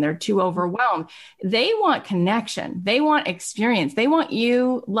information. They're too overwhelmed. They want connection. They want experience. They want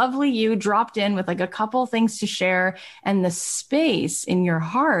you, lovely you, dropped in with like a couple things to share and the space in your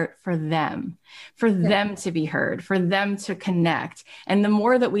heart for them to be heard, for them to connect. And the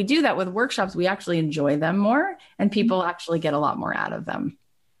more that we do that with workshops, we actually enjoy them more and people actually get a lot more out of them.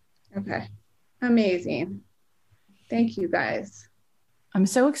 Okay. Amazing. Thank you guys. I'm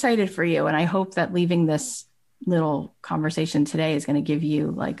so excited for you. And I hope that leaving this little conversation today is going to give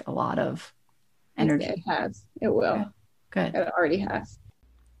you like a lot of energy. It has. It will. Good. It already has.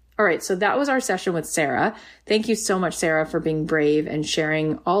 All right. So that was our session with Sarah. Thank you so much, Sarah, for being brave and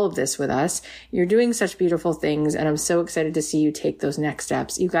sharing all of this with us. You're doing such beautiful things, and I'm so excited to see you take those next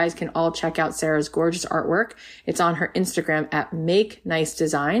steps. You guys can all check out Sarah's gorgeous artwork. It's on her Instagram at Make Nice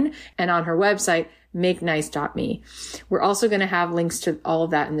Design and on her website, makenice.me. We're also going to have links to all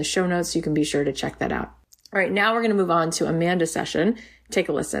of that in the show notes, so you can be sure to check that out. All right. Now we're going to move on to Amanda's session. Take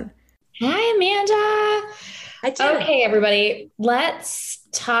a listen. Hi, Amanda. Okay, everybody, let's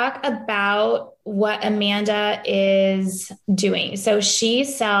talk about what Amanda is doing. So she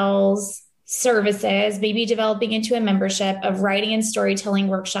sells services, maybe developing into a membership of writing and storytelling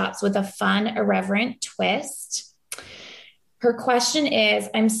workshops with a fun, irreverent twist. Her question is,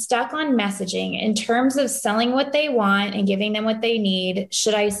 I'm stuck on messaging in terms of selling what they want and giving them what they need.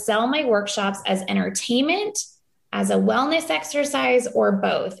 Should I sell my workshops as entertainment, as a wellness exercise, or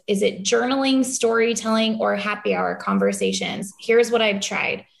both? Is it journaling, storytelling, or happy hour conversations? Here's what I've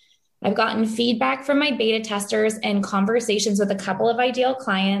tried. I've gotten feedback from my beta testers and conversations with a couple of ideal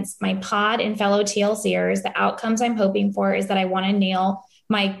clients, my pod and fellow TLCers. The outcomes I'm hoping for is that I want to nail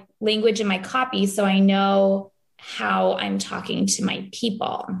my language and my copy so I know how I'm talking to my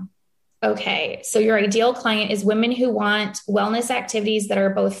people. Okay, so your ideal client is women who want wellness activities that are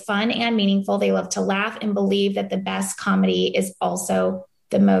both fun and meaningful. They love to laugh and believe that the best comedy is also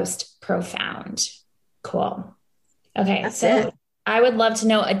the most profound. Cool. Okay, That's so it. I would love to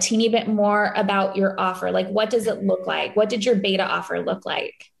know a teeny bit more about your offer. Like, what does it look like? What did your beta offer look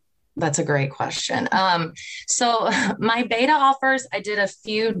like? That's a great question. So my beta offers, I did a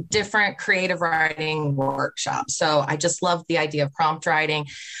few different creative writing workshops. So I just loved the idea of prompt writing.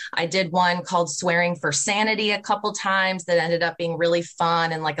 I did one called Swearing for Sanity a couple times that ended up being really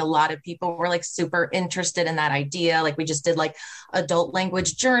fun. And like a lot of people were like super interested in that idea. Like we just did like adult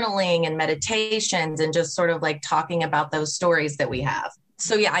language journaling and meditations and just sort of like talking about those stories that we have.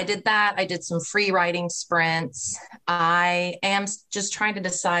 So yeah, I did that. I did some free writing sprints. I am just trying to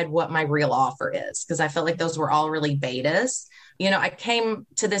decide what my real offer is because I felt like those were all really betas. You know, I came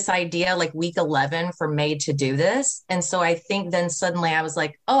to this idea like week 11 for Made to do this. And so I think then suddenly I was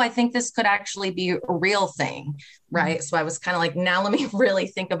like, oh, I think this could actually be a real thing. Right. Mm-hmm. So I was kind of like, now let me really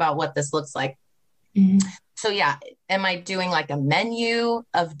think about what this looks like. Mm-hmm. So yeah, am I doing like a menu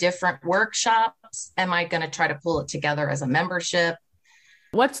of different workshops? Am I going to try to pull it together as a membership?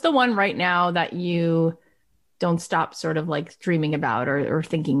 What's the one right now that you don't stop sort of like dreaming about or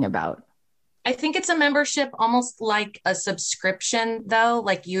thinking about? I think it's a membership, almost like a subscription, though.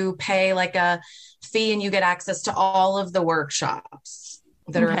 Like you pay like a fee and you get access to all of the workshops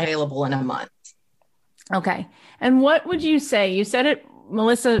that are available in a month. Okay. And what would you say? You said it,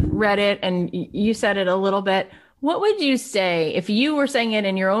 Melissa read it, and you said it a little bit. What would you say if you were saying it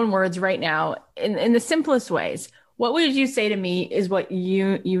in your own words right now, in the simplest ways? What would you say to me is what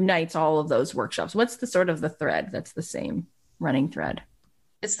unites all of those workshops? What's the sort of the thread that's the same running thread?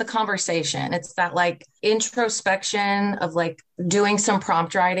 It's the conversation. It's that like introspection of like doing some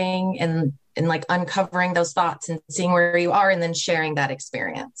prompt writing and like uncovering those thoughts and seeing where you are and then sharing that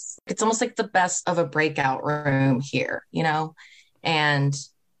experience. It's almost like the best of a breakout room here, you know? And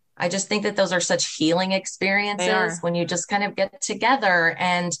I just think that those are such healing experiences when you just kind of get together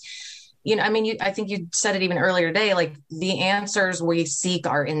and you know, I mean, I think you said it even earlier today, like the answers we seek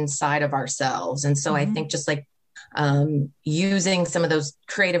are inside of ourselves. And so I think just like using some of those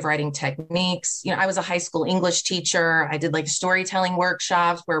creative writing techniques, you know, I was a high school English teacher. I did like storytelling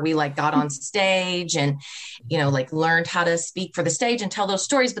workshops where we like got on stage and, you know, like learned how to speak for the stage and tell those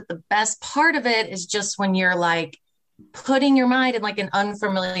stories. But the best part of it is just when you're like, putting your mind in like an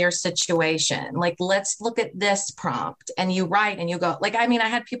unfamiliar situation, like, let's look at this prompt and you write and you go like, I mean, I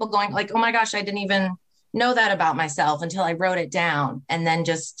had people going like, oh my gosh, I didn't even know that about myself until I wrote it down. And then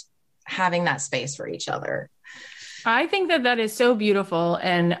just having that space for each other. I think that is so beautiful.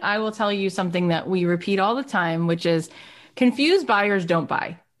 And I will tell you something that we repeat all the time, which is confused buyers don't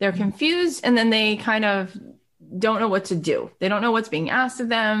buy. They're confused and then they kind of don't know what to do. They don't know what's being asked of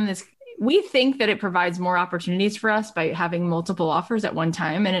them. We think that it provides more opportunities for us by having multiple offers at one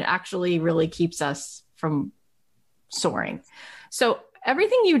time, and it actually really keeps us from soaring. So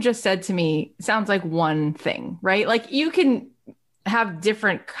everything you just said to me sounds like one thing, right? Like you can have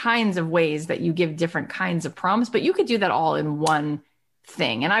different kinds of ways that you give different kinds of prompts, but you could do that all in one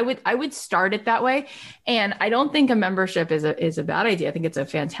thing. And I would start it that way. And I don't think a membership is a bad idea. I think it's a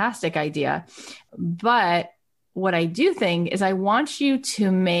fantastic idea. But what I do think is I want you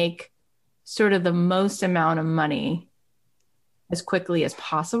to make sort of the most amount of money as quickly as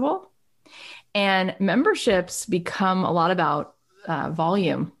possible. And memberships become a lot about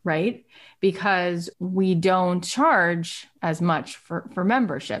volume, right? Because we don't charge as much for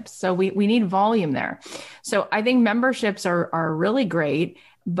memberships. So we need volume there. So I think memberships are really great,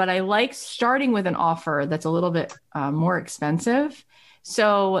 but I like starting with an offer that's a little bit more expensive.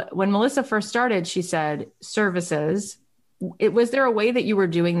 So when Melissa first started, she said services. Was there a way that you were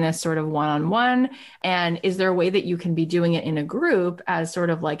doing this sort of one-on-one? And is there a way that you can be doing it in a group as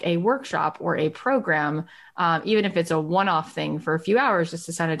sort of like a workshop or a program, even if it's a one-off thing for a few hours, just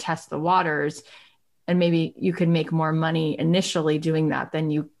to kind of test the waters? And maybe you can make more money initially doing that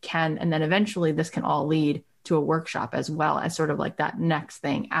than you can. And then eventually this can all lead to a workshop as well as sort of like that next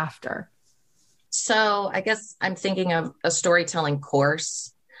thing after. So I guess I'm thinking of a storytelling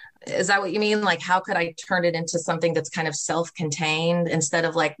course. Is that what you mean? Like, how could I turn it into something that's kind of self-contained instead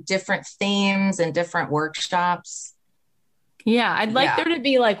of like different themes and different workshops? Yeah, I'd like there to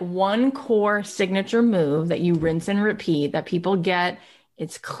be like one core signature move that you rinse and repeat that people get.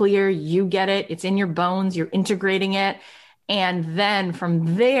 It's clear, you get it. It's in your bones. You're integrating it. And then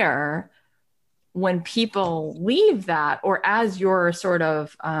from there, when people leave that, or as your sort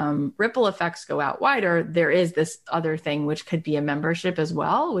of ripple effects go out wider, there is this other thing, which could be a membership as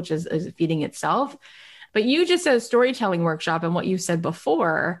well, which is feeding itself. But you just said a storytelling workshop, and what you said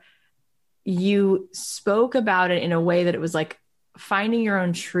before, you spoke about it in a way that it was like finding your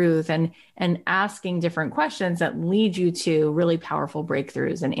own truth and asking different questions that lead you to really powerful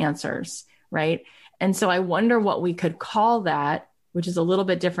breakthroughs and answers, right? And so I wonder what we could call that which is a little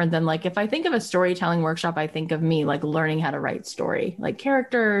bit different than like, if I think of a storytelling workshop, I think of me like learning how to write story, like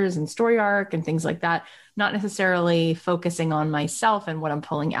characters and story arc and things like that, not necessarily focusing on myself and what I'm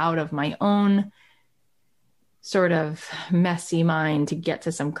pulling out of my own sort of messy mind to get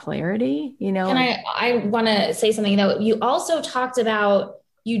to some clarity, you know? And I want to say something though. You also talked about,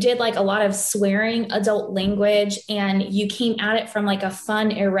 you did like a lot of swearing adult language, and you came at it from like a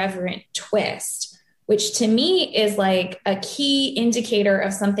fun, irreverent twist, which to me is like a key indicator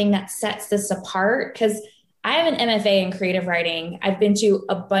of something that sets this apart. Cause I have an MFA in creative writing. I've been to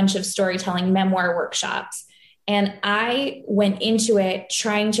a bunch of storytelling memoir workshops, and I went into it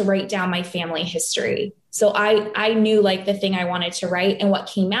trying to write down my family history. So I knew like the thing I wanted to write, and what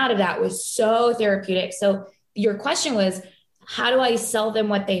came out of that was so therapeutic. So your question was, how do I sell them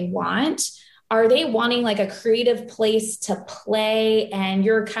what they want? Are they wanting like a creative place to play, and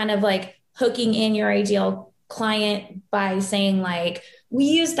you're kind of like hooking in your ideal client by saying like, we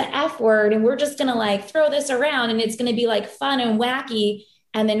use the F word and we're just going to like throw this around and it's going to be like fun and wacky.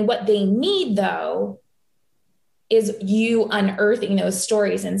 And then what they need though is you unearthing those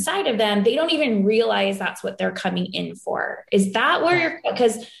stories inside of them. They don't even realize that's what they're coming in for. Is that where you're,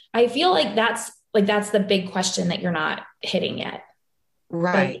 because I feel like that's the big question that you're not hitting yet.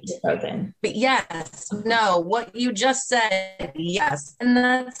 Right. But yes, no, what you just said, yes. And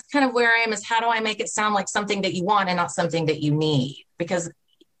that's kind of where I am, is how do I make it sound like something that you want and not something that you need? Because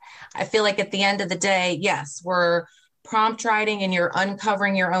I feel like at the end of the day, yes, we're prompt writing and you're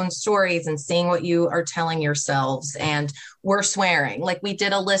uncovering your own stories and seeing what you are telling yourselves. And we're swearing. Like we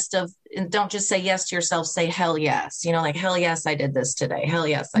did a list of, and don't just say yes to yourself, say hell yes. You know, like hell yes, I did this today. Hell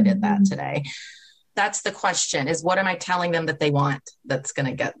yes, I did that today. That's the question, is what am I telling them that they want that's going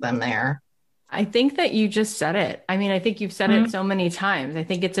to get them there? I think that you just said it. I mean, I think you've said it so many times. I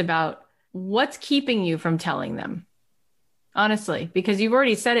think it's about what's keeping you from telling them, honestly, because you've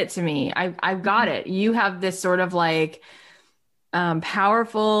already said it to me. I've got it. You have this sort of like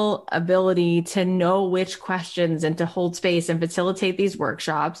powerful ability to know which questions and to hold space and facilitate these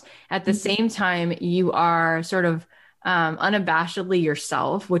workshops. At the same time, you are sort of unabashedly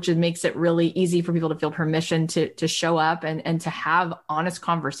yourself, which makes it really easy for people to feel permission to show up and to have honest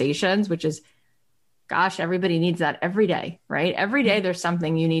conversations, which is, gosh, everybody needs that every day, right? Every day there's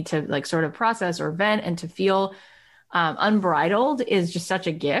something you need to like sort of process or vent, and to feel unbridled is just such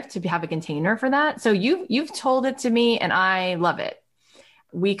a gift to have a container for that. So you've told it to me and I love it.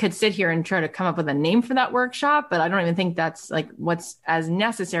 We could sit here and try to come up with a name for that workshop, but I don't even think that's like what's as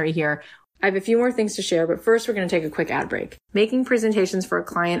necessary here. I have a few more things to share, but first we're going to take a quick ad break. Making presentations for a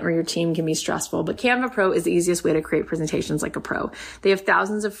client or your team can be stressful, but Canva Pro is the easiest way to create presentations like a pro. They have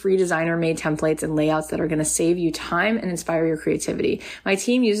thousands of free designer-made templates and layouts that are going to save you time and inspire your creativity. My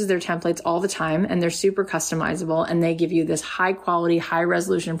team uses their templates all the time, and they're super customizable, and they give you this high-quality,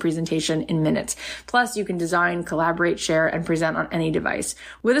 high-resolution presentation in minutes. Plus, you can design, collaborate, share, and present on any device.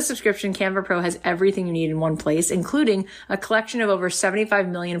 With a subscription, Canva Pro has everything you need in one place, including a collection of over 75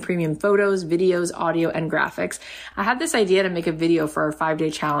 million premium photos, videos, audio, and graphics. I had this idea to make a video for our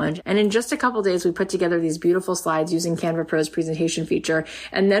 5-day challenge, and in just a couple days, we put together these beautiful slides using Canva Pro's presentation feature,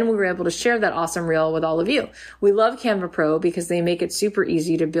 and then we were able to share that awesome reel with all of you. We love Canva Pro because they make it super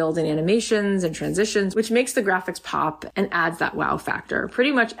easy to build in animations and transitions, which makes the graphics pop and adds that wow factor.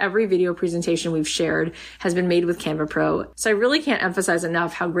 Pretty much every video presentation we've shared has been made with Canva Pro, so I really can't emphasize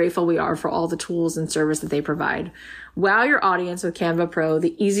enough how grateful we are for all the tools and service that they provide. Wow your audience with Canva Pro,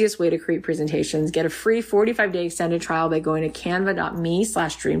 the easiest way to create presentations. Get a free 45-day extended trial by going to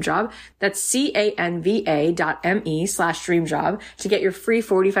canva.me/dreamjob. That's canva.me/dreamjob to get your free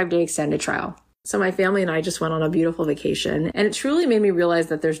 45-day extended trial. So my family and I just went on a beautiful vacation, and it truly made me realize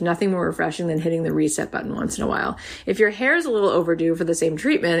that there's nothing more refreshing than hitting the reset button once in a while. If your hair is a little overdue for the same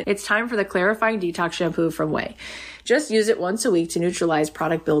treatment, it's time for the Clarifying Detox Shampoo from Ouai. Just use it once a week to neutralize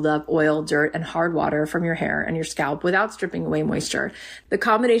product buildup, oil, dirt, and hard water from your hair and your scalp without stripping away moisture. The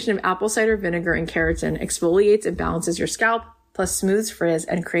combination of apple cider vinegar and keratin exfoliates and balances your scalp, plus smooths frizz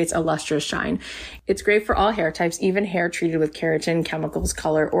and creates a lustrous shine. It's great for all hair types, even hair treated with keratin, chemicals,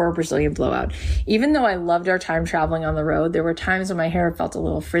 color, or a Brazilian blowout. Even though I loved our time traveling on the road, there were times when my hair felt a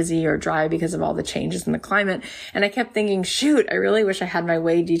little frizzy or dry because of all the changes in the climate, and I kept thinking, shoot, I really wish I had my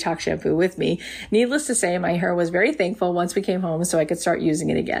Ouai detox shampoo with me. Needless to say, my hair was very thankful once we came home so I could start using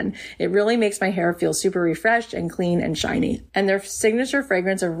it again. It really makes my hair feel super refreshed and clean and shiny. And their signature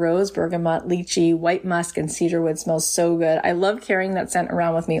fragrance of rose, bergamot, lychee, white musk, and cedarwood smells so good. I love love carrying that scent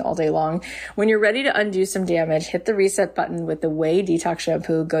around with me all day long. When you're ready to undo some damage, hit the reset button with the Ouai Detox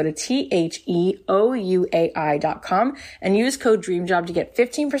Shampoo. Go to THEOUAI.com and use code DREAMJOB to get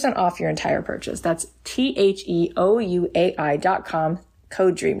 15% off your entire purchase. That's THEOUAI.com,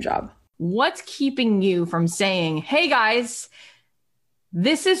 code DREAMJOB. What's keeping you from saying, hey guys,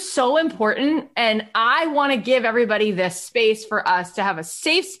 this is so important, and I want to give everybody this space for us to have a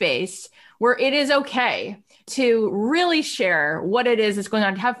safe space where it is okay to really share what it is that's going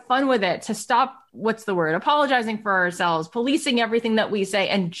on, to have fun with it, to stop, apologizing for ourselves, policing everything that we say,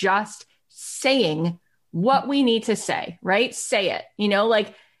 and just saying what we need to say, right? Say it,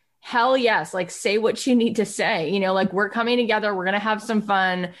 hell yes, say what you need to say, we're coming together, we're going to have some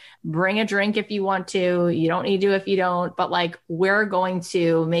fun, bring a drink if you want to, you don't need to if you don't, but we're going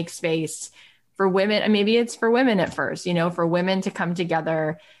to make space for women. And maybe it's for women at first, for women to come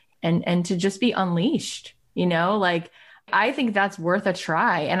together and to just be unleashed, I think that's worth a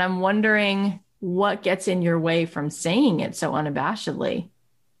try. And I'm wondering what gets in your way from saying it so unabashedly.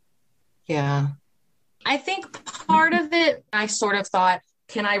 Yeah. I think part of it, I sort of thought,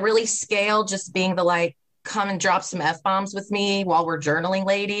 can I really scale just being the come and drop some F-bombs with me while we're journaling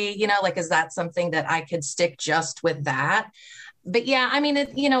lady? Is that something that I could stick just with that? But yeah, I mean,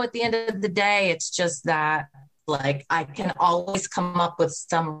 at the end of the day, it's just that I can always come up with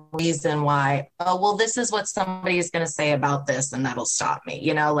some reason why, this is what somebody is going to say about this, and that'll stop me.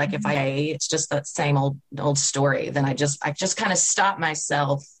 If it's just that same old story, then I just kind of stop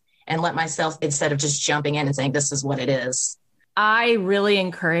myself and let myself, instead of just jumping in and saying, this is what it is. I really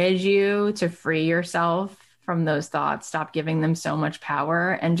encourage you to free yourself from those thoughts. Stop giving them so much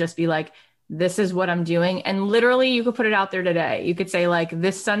power and just be like, this is what I'm doing. And literally you could put it out there today. You could say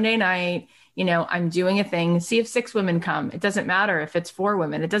this Sunday night, I'm doing a thing, see if 6 women come. It doesn't matter if it's 4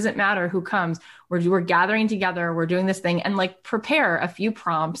 women. It doesn't matter who comes. We're gathering together. We're doing this thing, and prepare a few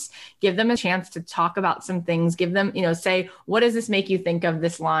prompts, give them a chance to talk about some things, give them, say, what does this make you think of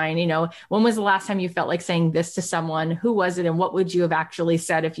this line? When was the last time you felt like saying this to someone? Who was it? And what would you have actually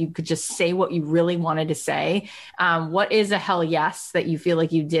said if you could just say what you really wanted to say? What is a hell yes that you feel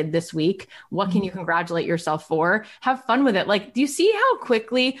like you did this week? What can you congratulate yourself for? Have fun with it. Do you see how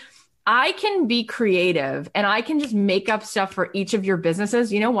quickly I can be creative and I can just make up stuff for each of your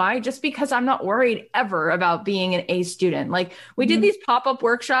businesses? You know why? Just because I'm not worried ever about being an A student. We did these pop-up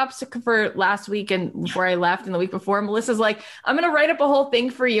workshops for last week and before I left and the week before. Melissa's like, I'm going to write up a whole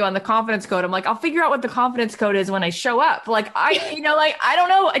thing for you on the confidence code. I'm like, I'll figure out what the confidence code is when I show up. I don't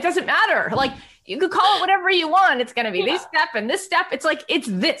know. It doesn't matter. You could call it whatever you want. It's going to be this step and this step. It's it's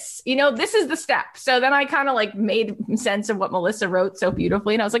this, this is the step. So then I kind of made sense of what Melissa wrote so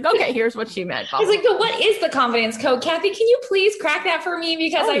beautifully. And I was like, okay, here's what she meant. I was like, but what is the confidence code? Kathy, can you please crack that for me?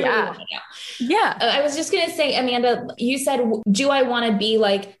 Because I really want to know. Yeah. I was just going to say, Amanda, you said, do I want to be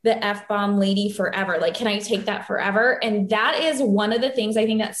the F-bomb lady forever? Can I take that forever? And that is one of the things I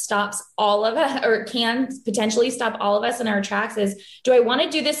think that stops all of us, or can potentially stop all of us in our tracks, is, do I want to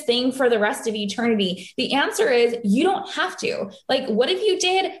do this thing for the rest of eternity? The answer is you don't have to. What if you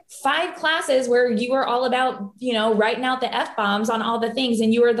did 5 classes where you were all about, writing out the F-bombs on all the things,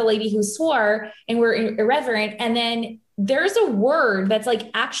 and you were the lady who swore and were irreverent, and then there's a word that's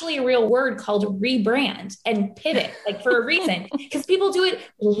actually a real word called rebrand and pivot, for a reason, because people do it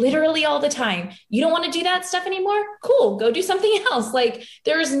literally all the time. You don't want to do that stuff anymore? Cool. Go do something else.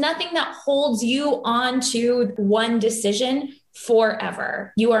 There's nothing that holds you on to one decision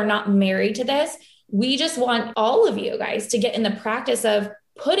forever. You are not married to this. We just want all of you guys to get in the practice of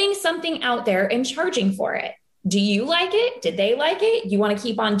putting something out there and charging for it. Do you like it? Did they like it? You want to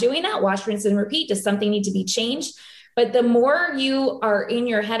keep on doing that? Wash, rinse, and repeat. Does something need to be changed? But the more you are in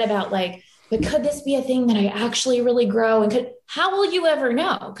your head about but could this be a thing that I actually really grow? And how will you ever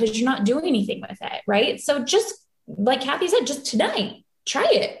know? Because you're not doing anything with it, right? So just like Kathy said, just tonight, try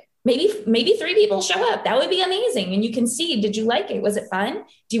it. Maybe 3 people show up. That would be amazing. And you can see, did you like it? Was it fun?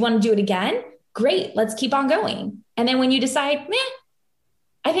 Do you want to do it again? Great. Let's keep on going. And then when you decide,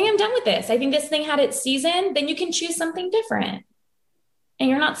 I think I'm done with this, I think this thing had its season, then you can choose something different. And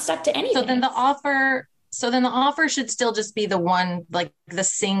you're not stuck to anything. So then the offer should still just be the one, the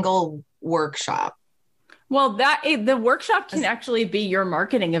single workshop. Well, the workshop can actually be your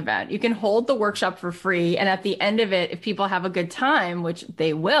marketing event. You can hold the workshop for free. And at the end of it, if people have a good time, which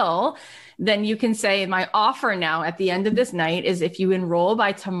they will, then you can say, my offer now at the end of this night is, if you enroll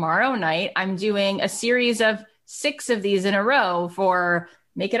by tomorrow night, I'm doing a series of 6 of these in a row for,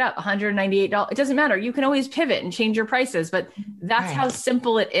 make it up, $198. It doesn't matter. You can always pivot and change your prices, but that's how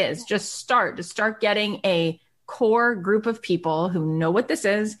simple it is. Just start getting a core group of people who know what this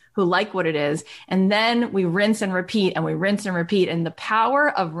is, who like what it is. And then we rinse and repeat and we rinse and repeat. And the power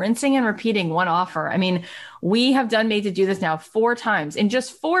of rinsing and repeating one offer. I mean, we have done Made to Do This now 4 times. In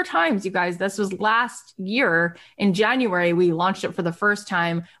just 4 times, you guys, this was last year in January, we launched it for the first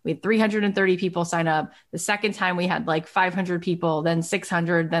time. We had 330 people sign up. The second time we had like 500 people, then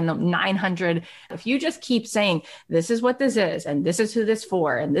 600, then 900. If you just keep saying, this is what this is, and this is who this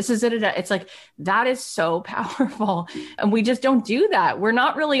for, and this is it, it's like, that is so powerful. And we just don't do that. We're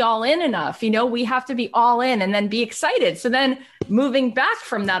not really all in enough. We have to be all in and then be excited. So then moving back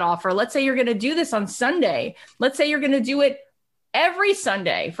from that offer, let's say you're going to do this on Sunday. Let's say you're going to do it every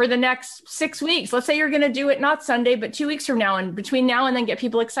Sunday for the next 6 weeks. Let's say you're going to do it not Sunday, but 2 weeks from now, and between now and then get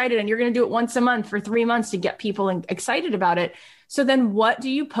people excited. And you're going to do it once a month for 3 months to get people excited about it. So then what do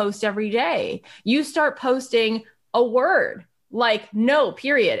you post every day? You start posting a word like no,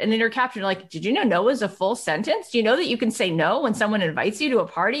 period. And in your caption, like, did you know no is a full sentence? Do you know that you can say no when someone invites you to a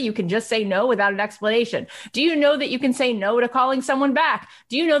party? You can just say no without an explanation. Do you know that you can say no to calling someone back?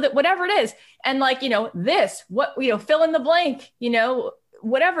 Do you know that whatever it is? And like, this, what, fill in the blank,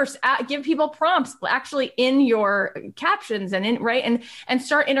 whatever, give people prompts actually in your captions and and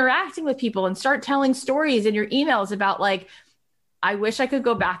start interacting with people and start telling stories in your emails about like, I wish I could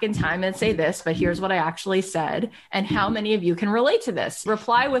go back in time and say this, but here's what I actually said. And how many of you can relate to this?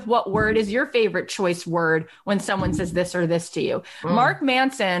 Reply with what word is your favorite choice word when someone says this or this to you. Mark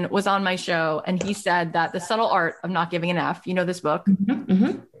Manson was on my show and he said that The Subtle Art of Not Giving an F, this book?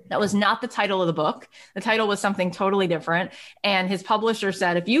 That was not the title of the book. The title was something totally different. And his publisher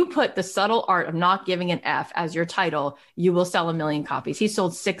said, if you put The Subtle Art of Not Giving an F as your title, you will sell 1 million copies. He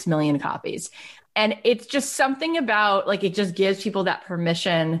sold 6 million copies. And it's just something about like, it just gives people that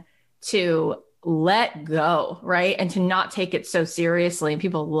permission to let go, right? And to not take it so seriously. And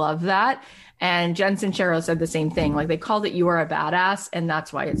people love that. And Jen Sincero said the same thing. Like they called it You Are a Badass. And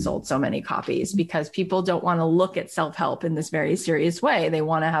that's why it sold so many copies, because people don't want to look at self-help in this very serious way. They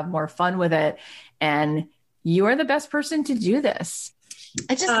want to have more fun with it. And you are the best person to do this.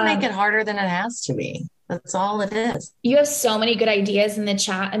 I just make it harder than it has to be. That's all it is. You have so many good ideas in the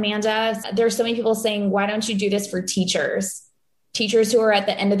chat, Amanda. There's so many people saying, why don't you do this for teachers? Teachers who are at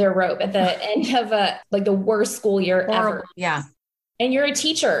the end of their rope, at the end of the worst school year ever. Yeah. And you're a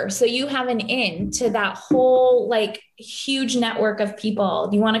teacher. So you have an in to that whole like huge network of people.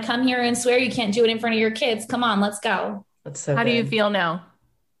 You want to come here and swear you can't do it in front of your kids? Come on, let's go. That's so How good. do you feel now?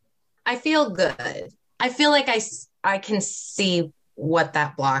 I feel good. I feel like I can see what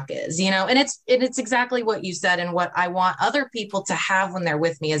that block is, and it's exactly what you said. And what I want other people to have when they're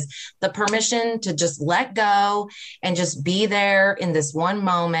with me is the permission to just let go and just be there in this one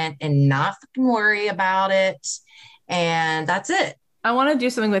moment and not worry about it. And that's it. I want to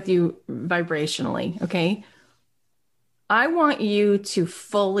do something with you vibrationally. Okay. I want you to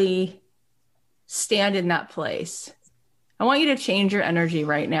fully stand in that place. I want you to change your energy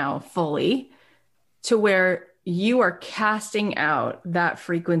right now fully to where you are casting out that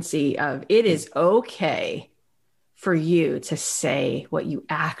frequency of it is okay for you to say what you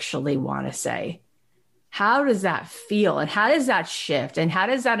actually want to say. How does that feel? And how does that shift? And how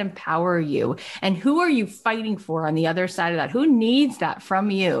does that empower you? And who are you fighting for on the other side of that? Who needs that from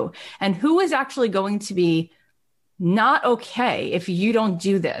you? And who is actually going to be not okay if you don't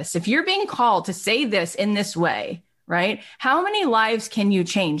do this? If you're being called to say this in this way, right? How many lives can you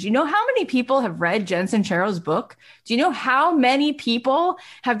change? You know how many people have read Jen Sincero's book? Do you know how many people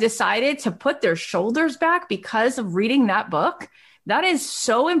have decided to put their shoulders back because of reading that book? That is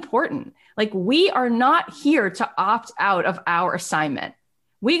so important. Like we are not here to opt out of our assignment.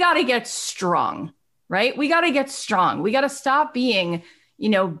 We got to get strong, right? We got to get strong. We got to stop being,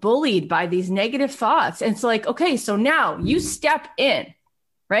 bullied by these negative thoughts. And it's like, okay, so now you step in.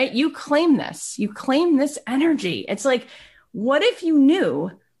 Right? You claim this energy. It's like, what if you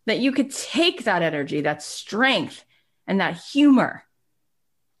knew that you could take that energy, that strength and that humor,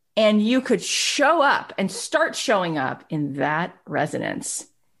 and you could show up and start showing up in that resonance,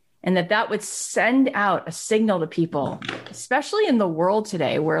 and that would send out a signal to people, especially in the world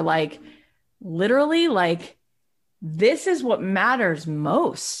today where like, literally like, this is what matters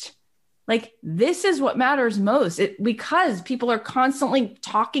most. Like, this is what matters most because people are constantly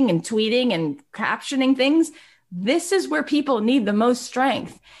talking and tweeting and captioning things. This is where people need the most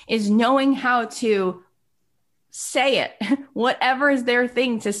strength, is knowing how to say it, whatever is their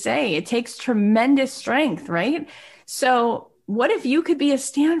thing to say. It takes tremendous strength, right? So what if you could be a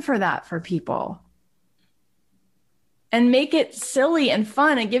stand for that for people and make it silly and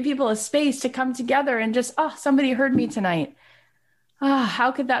fun and give people a space to come together and just, oh, somebody heard me tonight.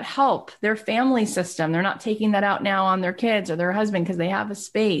 how could that help their family system? They're not taking that out now on their kids or their husband because they have a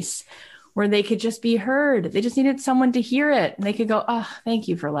space where they could just be heard. They just needed someone to hear it. And they could go, oh, thank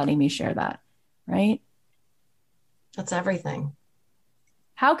you for letting me share that. Right? That's everything.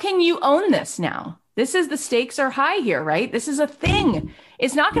 How can you own this now? This is the stakes are high here, right? This is a thing.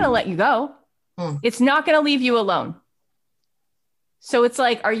 It's not going to let you go. It's not going to leave you alone. So it's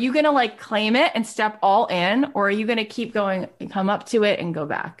like, are you going to like claim it and step all in, or are you going to keep going and come up to it and go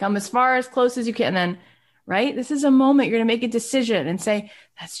back? Come as far as close as you can. And then, right? This is a moment you're going to make a decision and say,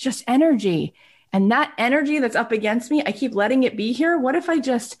 that's just energy. And that energy that's up against me, I keep letting it be here. What if I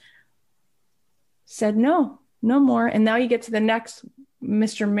just said, no more. And now you get to the next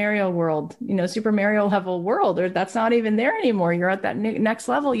Mr. Mario world, Super Mario level world, or that's not even there anymore. You're at that next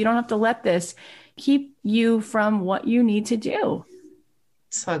level. You don't have to let this keep you from what you need to do.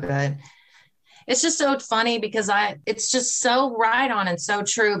 So good. It's just so funny because it's just so right on and so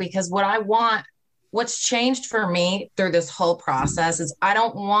true, because what's changed for me through this whole process is I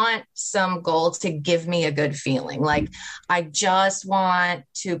don't want some goal to give me a good feeling. Like I just want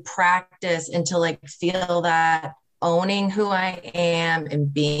to practice and to like feel that owning who I am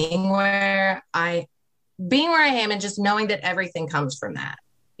and being where I am, and just knowing that everything comes from that.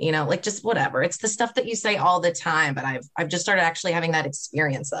 Like just whatever. It's the stuff that you say all the time, but I've just started actually having that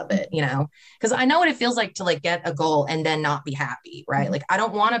experience of it, because I know what it feels like to like get a goal and then not be happy, right? Like I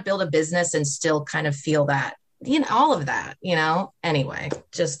don't want to build a business and still kind of feel that, all of that, anyway,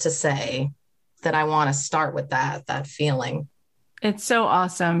 just to say that I want to start with that feeling. It's so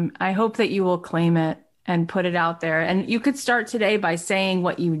awesome. I hope that you will claim it and put it out there. And you could start today by saying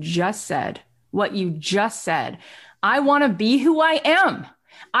what you just said. I want to be who I am.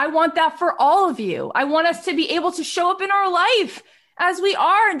 I want that for all of you. I want us to be able to show up in our life as we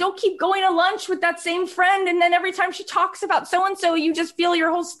are, and don't keep going to lunch with that same friend. And then every time she talks about so-and-so, you just feel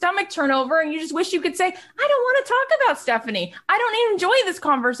your whole stomach turn over and you just wish you could say, I don't want to talk about Stephanie. I don't enjoy this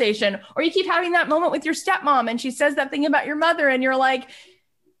conversation. Or you keep having that moment with your stepmom and she says that thing about your mother and you're like,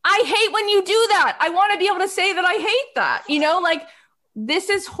 I hate when you do that. I want to be able to say that I hate that, like, this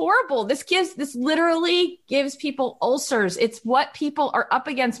is horrible. This literally gives people ulcers. It's what people are up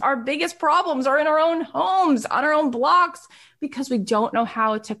against. Our biggest problems are in our own homes, on our own blocks, because we don't know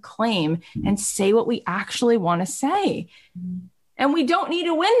how to claim and say what we actually want to say. And we don't need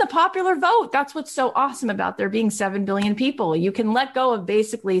to win the popular vote. That's what's so awesome about there being 7 billion people. You can let go of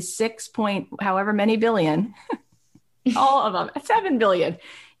basically 6 point however many billion, all of them, 7 billion.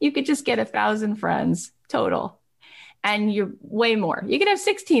 You could just get 1,000 friends total. And you're way more. You can have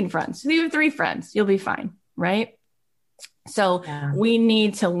 16 friends. So you have 3 friends. You'll be fine. Right. So we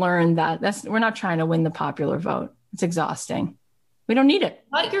need to learn that we're not trying to win the popular vote. It's exhausting. We don't need it.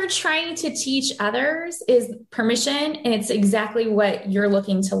 What you're trying to teach others is permission. And it's exactly what you're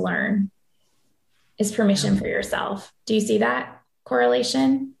looking to learn is permission for yourself. Do you see that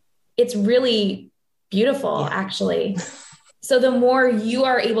correlation? It's really beautiful, actually. So the more you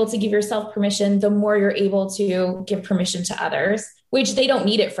are able to give yourself permission, the more you're able to give permission to others, which they don't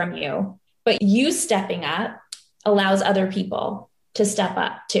need it from you. But you stepping up allows other people to step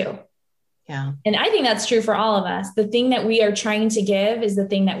up too. Yeah. And I think that's true for all of us. The thing that we are trying to give is the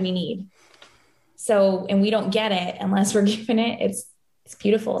thing that we need. So, and we don't get it unless we're given it. It's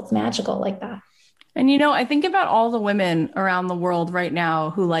beautiful. It's magical like that. And, I think about all the women around the world right now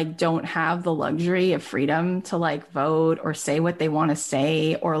who like don't have the luxury of freedom to like vote or say what they want to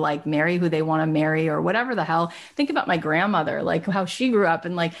say or like marry who they want to marry or whatever the hell. Think about my grandmother, like how she grew up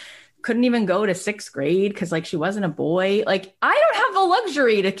and like couldn't even go to 6th grade because like she wasn't a boy. Like I don't have the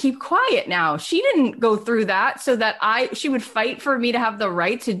luxury to keep quiet now. She didn't go through that so that she would fight for me to have the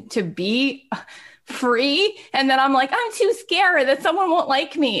right to be free. And then I'm like, I'm too scared that someone won't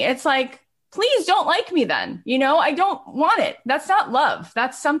like me. It's like, please don't like me then. I don't want it. That's not love.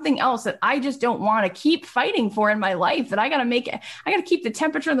 That's something else that I just don't want to keep fighting for in my life, that I got to keep the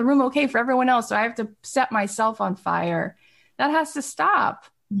temperature in the room okay for everyone else. So I have to set myself on fire. That has to stop,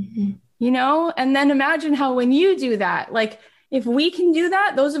 and then imagine how when you do that, like if we can do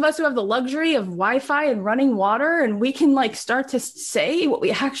that, those of us who have the luxury of Wi-Fi and running water, and we can like start to say what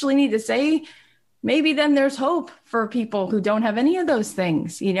we actually need to say, maybe then there's hope for people who don't have any of those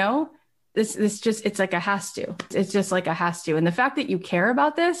things, it's like a has to. It's just like a has to. And the fact that you care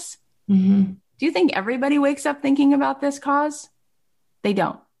about this, do you think everybody wakes up thinking about this cause? They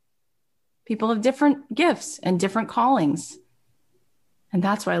don't. People have different gifts and different callings. And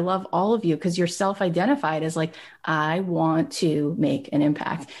that's why I love all of you, because you're self-identified as like, I want to make an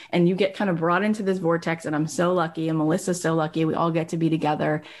impact. And you get kind of brought into this vortex. And I'm so lucky. And Melissa's so lucky. We all get to be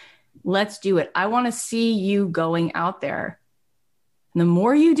together. Let's do it. I want to see you going out there And the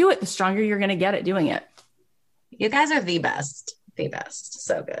more you do it, the stronger you're going to get at doing it. You guys are the best. The best.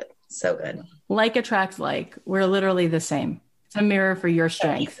 So good. So good. Like attracts like. We're literally the same. It's a mirror for your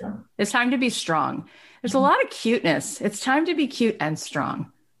strength. It's time to be strong. There's a lot of cuteness. It's time to be cute and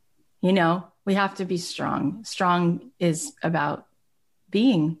strong. You know, we have to be strong. Strong is about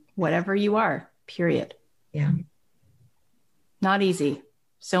being whatever you are, period. Yeah. Not easy.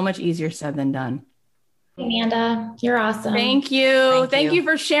 So much easier said than done. Amanda, you're awesome. Thank you. Thank you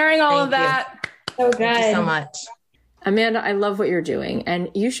for sharing all of that. So good. Thank you so much. Amanda, I love what you're doing, and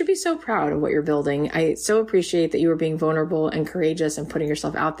you should be so proud of what you're building. I so appreciate that you are being vulnerable and courageous and putting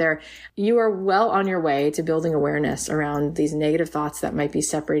yourself out there. You are well on your way to building awareness around these negative thoughts that might be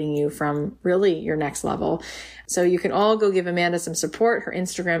separating you from really your next level. So you can all go give Amanda some support. Her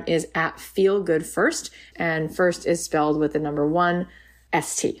Instagram is @feelgoodfirst, and first is spelled with the number 1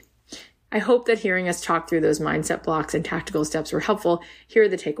 ST. I hope that hearing us talk through those mindset blocks and tactical steps were helpful. Here are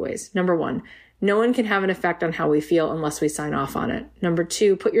the takeaways. Number 1, no one can have an effect on how we feel unless we sign off on it. Number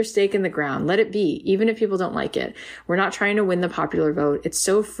 2, put your stake in the ground. Let it be, even if people don't like it. We're not trying to win the popular vote. It's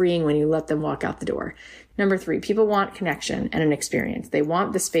so freeing when you let them walk out the door. Number 3, people want connection and an experience. They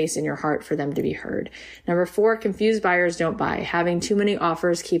want the space in your heart for them to be heard. Number 4, confused buyers don't buy. Having too many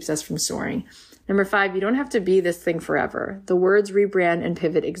offers keeps us from soaring. Number 5, you don't have to be this thing forever. The words rebrand and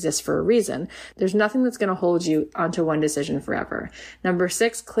pivot exist for a reason. There's nothing that's going to hold you onto one decision forever. Number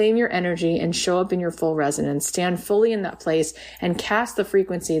 6, claim your energy and show up in your full resonance. Stand fully in that place and cast the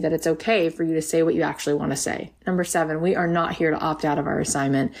frequency that it's okay for you to say what you actually want to say. Number 7, we are not here to opt out of our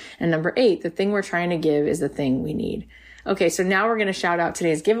assignment. And number 8, the thing we're trying to give is the thing we need. Okay, so now we're going to shout out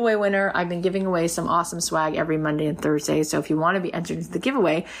today's giveaway winner. I've been giving away some awesome swag every Monday and Thursday. So if you want to be entered into the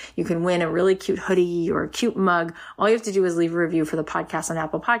giveaway, you can win a really cute hoodie or a cute mug. All you have to do is leave a review for the podcast on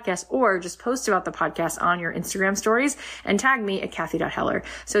Apple Podcasts, or just post about the podcast on your Instagram stories and tag me at Kathy.Heller.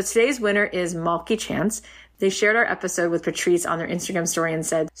 So today's winner is Malky Chance. They shared our episode with Patrice on their Instagram story and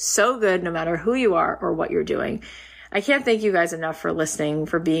said, so good no matter who you are or what you're doing. I can't thank you guys enough for listening,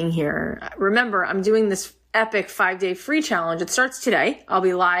 for being here. Remember, I'm doing this epic 5-day free challenge. It starts today. I'll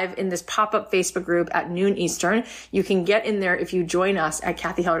be live in this pop-up Facebook group at noon Eastern. You can get in there if you join us at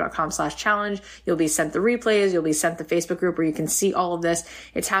kathyheller.com/challenge. You'll be sent the replays. You'll be sent the Facebook group where you can see all of this.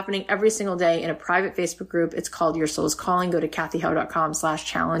 It's happening every single day in a private Facebook group. It's called Your Soul is Calling. Go to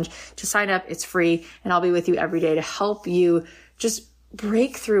kathyheller.com/challenge to sign up. It's free, and I'll be with you every day to help you just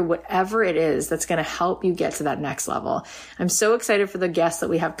break through whatever it is that's going to help you get to that next level. I'm so excited for the guests that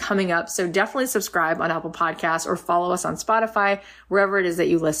we have coming up. So definitely subscribe on Apple Podcasts or follow us on Spotify, wherever it is that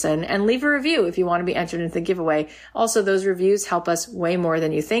you listen, and leave a review if you want to be entered into the giveaway. Also, those reviews help us way more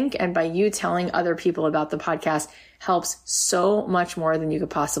than you think. And by you telling other people about the podcast helps so much more than you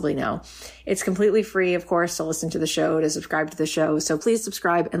could possibly know. It's completely free, of course, to listen to the show, to subscribe to the show. So please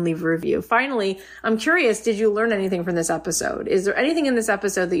subscribe and leave a review. Finally, I'm curious, did you learn anything from this episode? Is there anything in this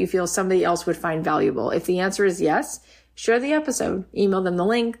episode that you feel somebody else would find valuable? If the answer is yes, share the episode, email them the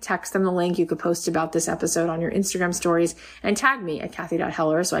link, text them the link. You could post about this episode on your Instagram stories and tag me at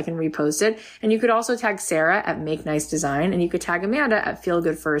Kathy.Heller so I can repost it. And you could also tag Sarah at Make Nice Design, and you could tag Amanda at Feel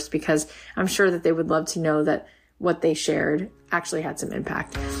Good First, because I'm sure that they would love to know that what they shared actually had some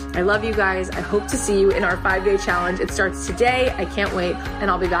impact. I love you guys. I hope to see you in our 5-day challenge. It starts today. I can't wait.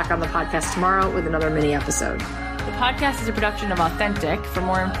 And I'll be back on the podcast tomorrow with another mini episode. The podcast is a production of Authentic. For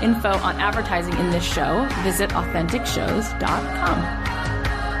more info on advertising in this show, visit AuthenticShows.com.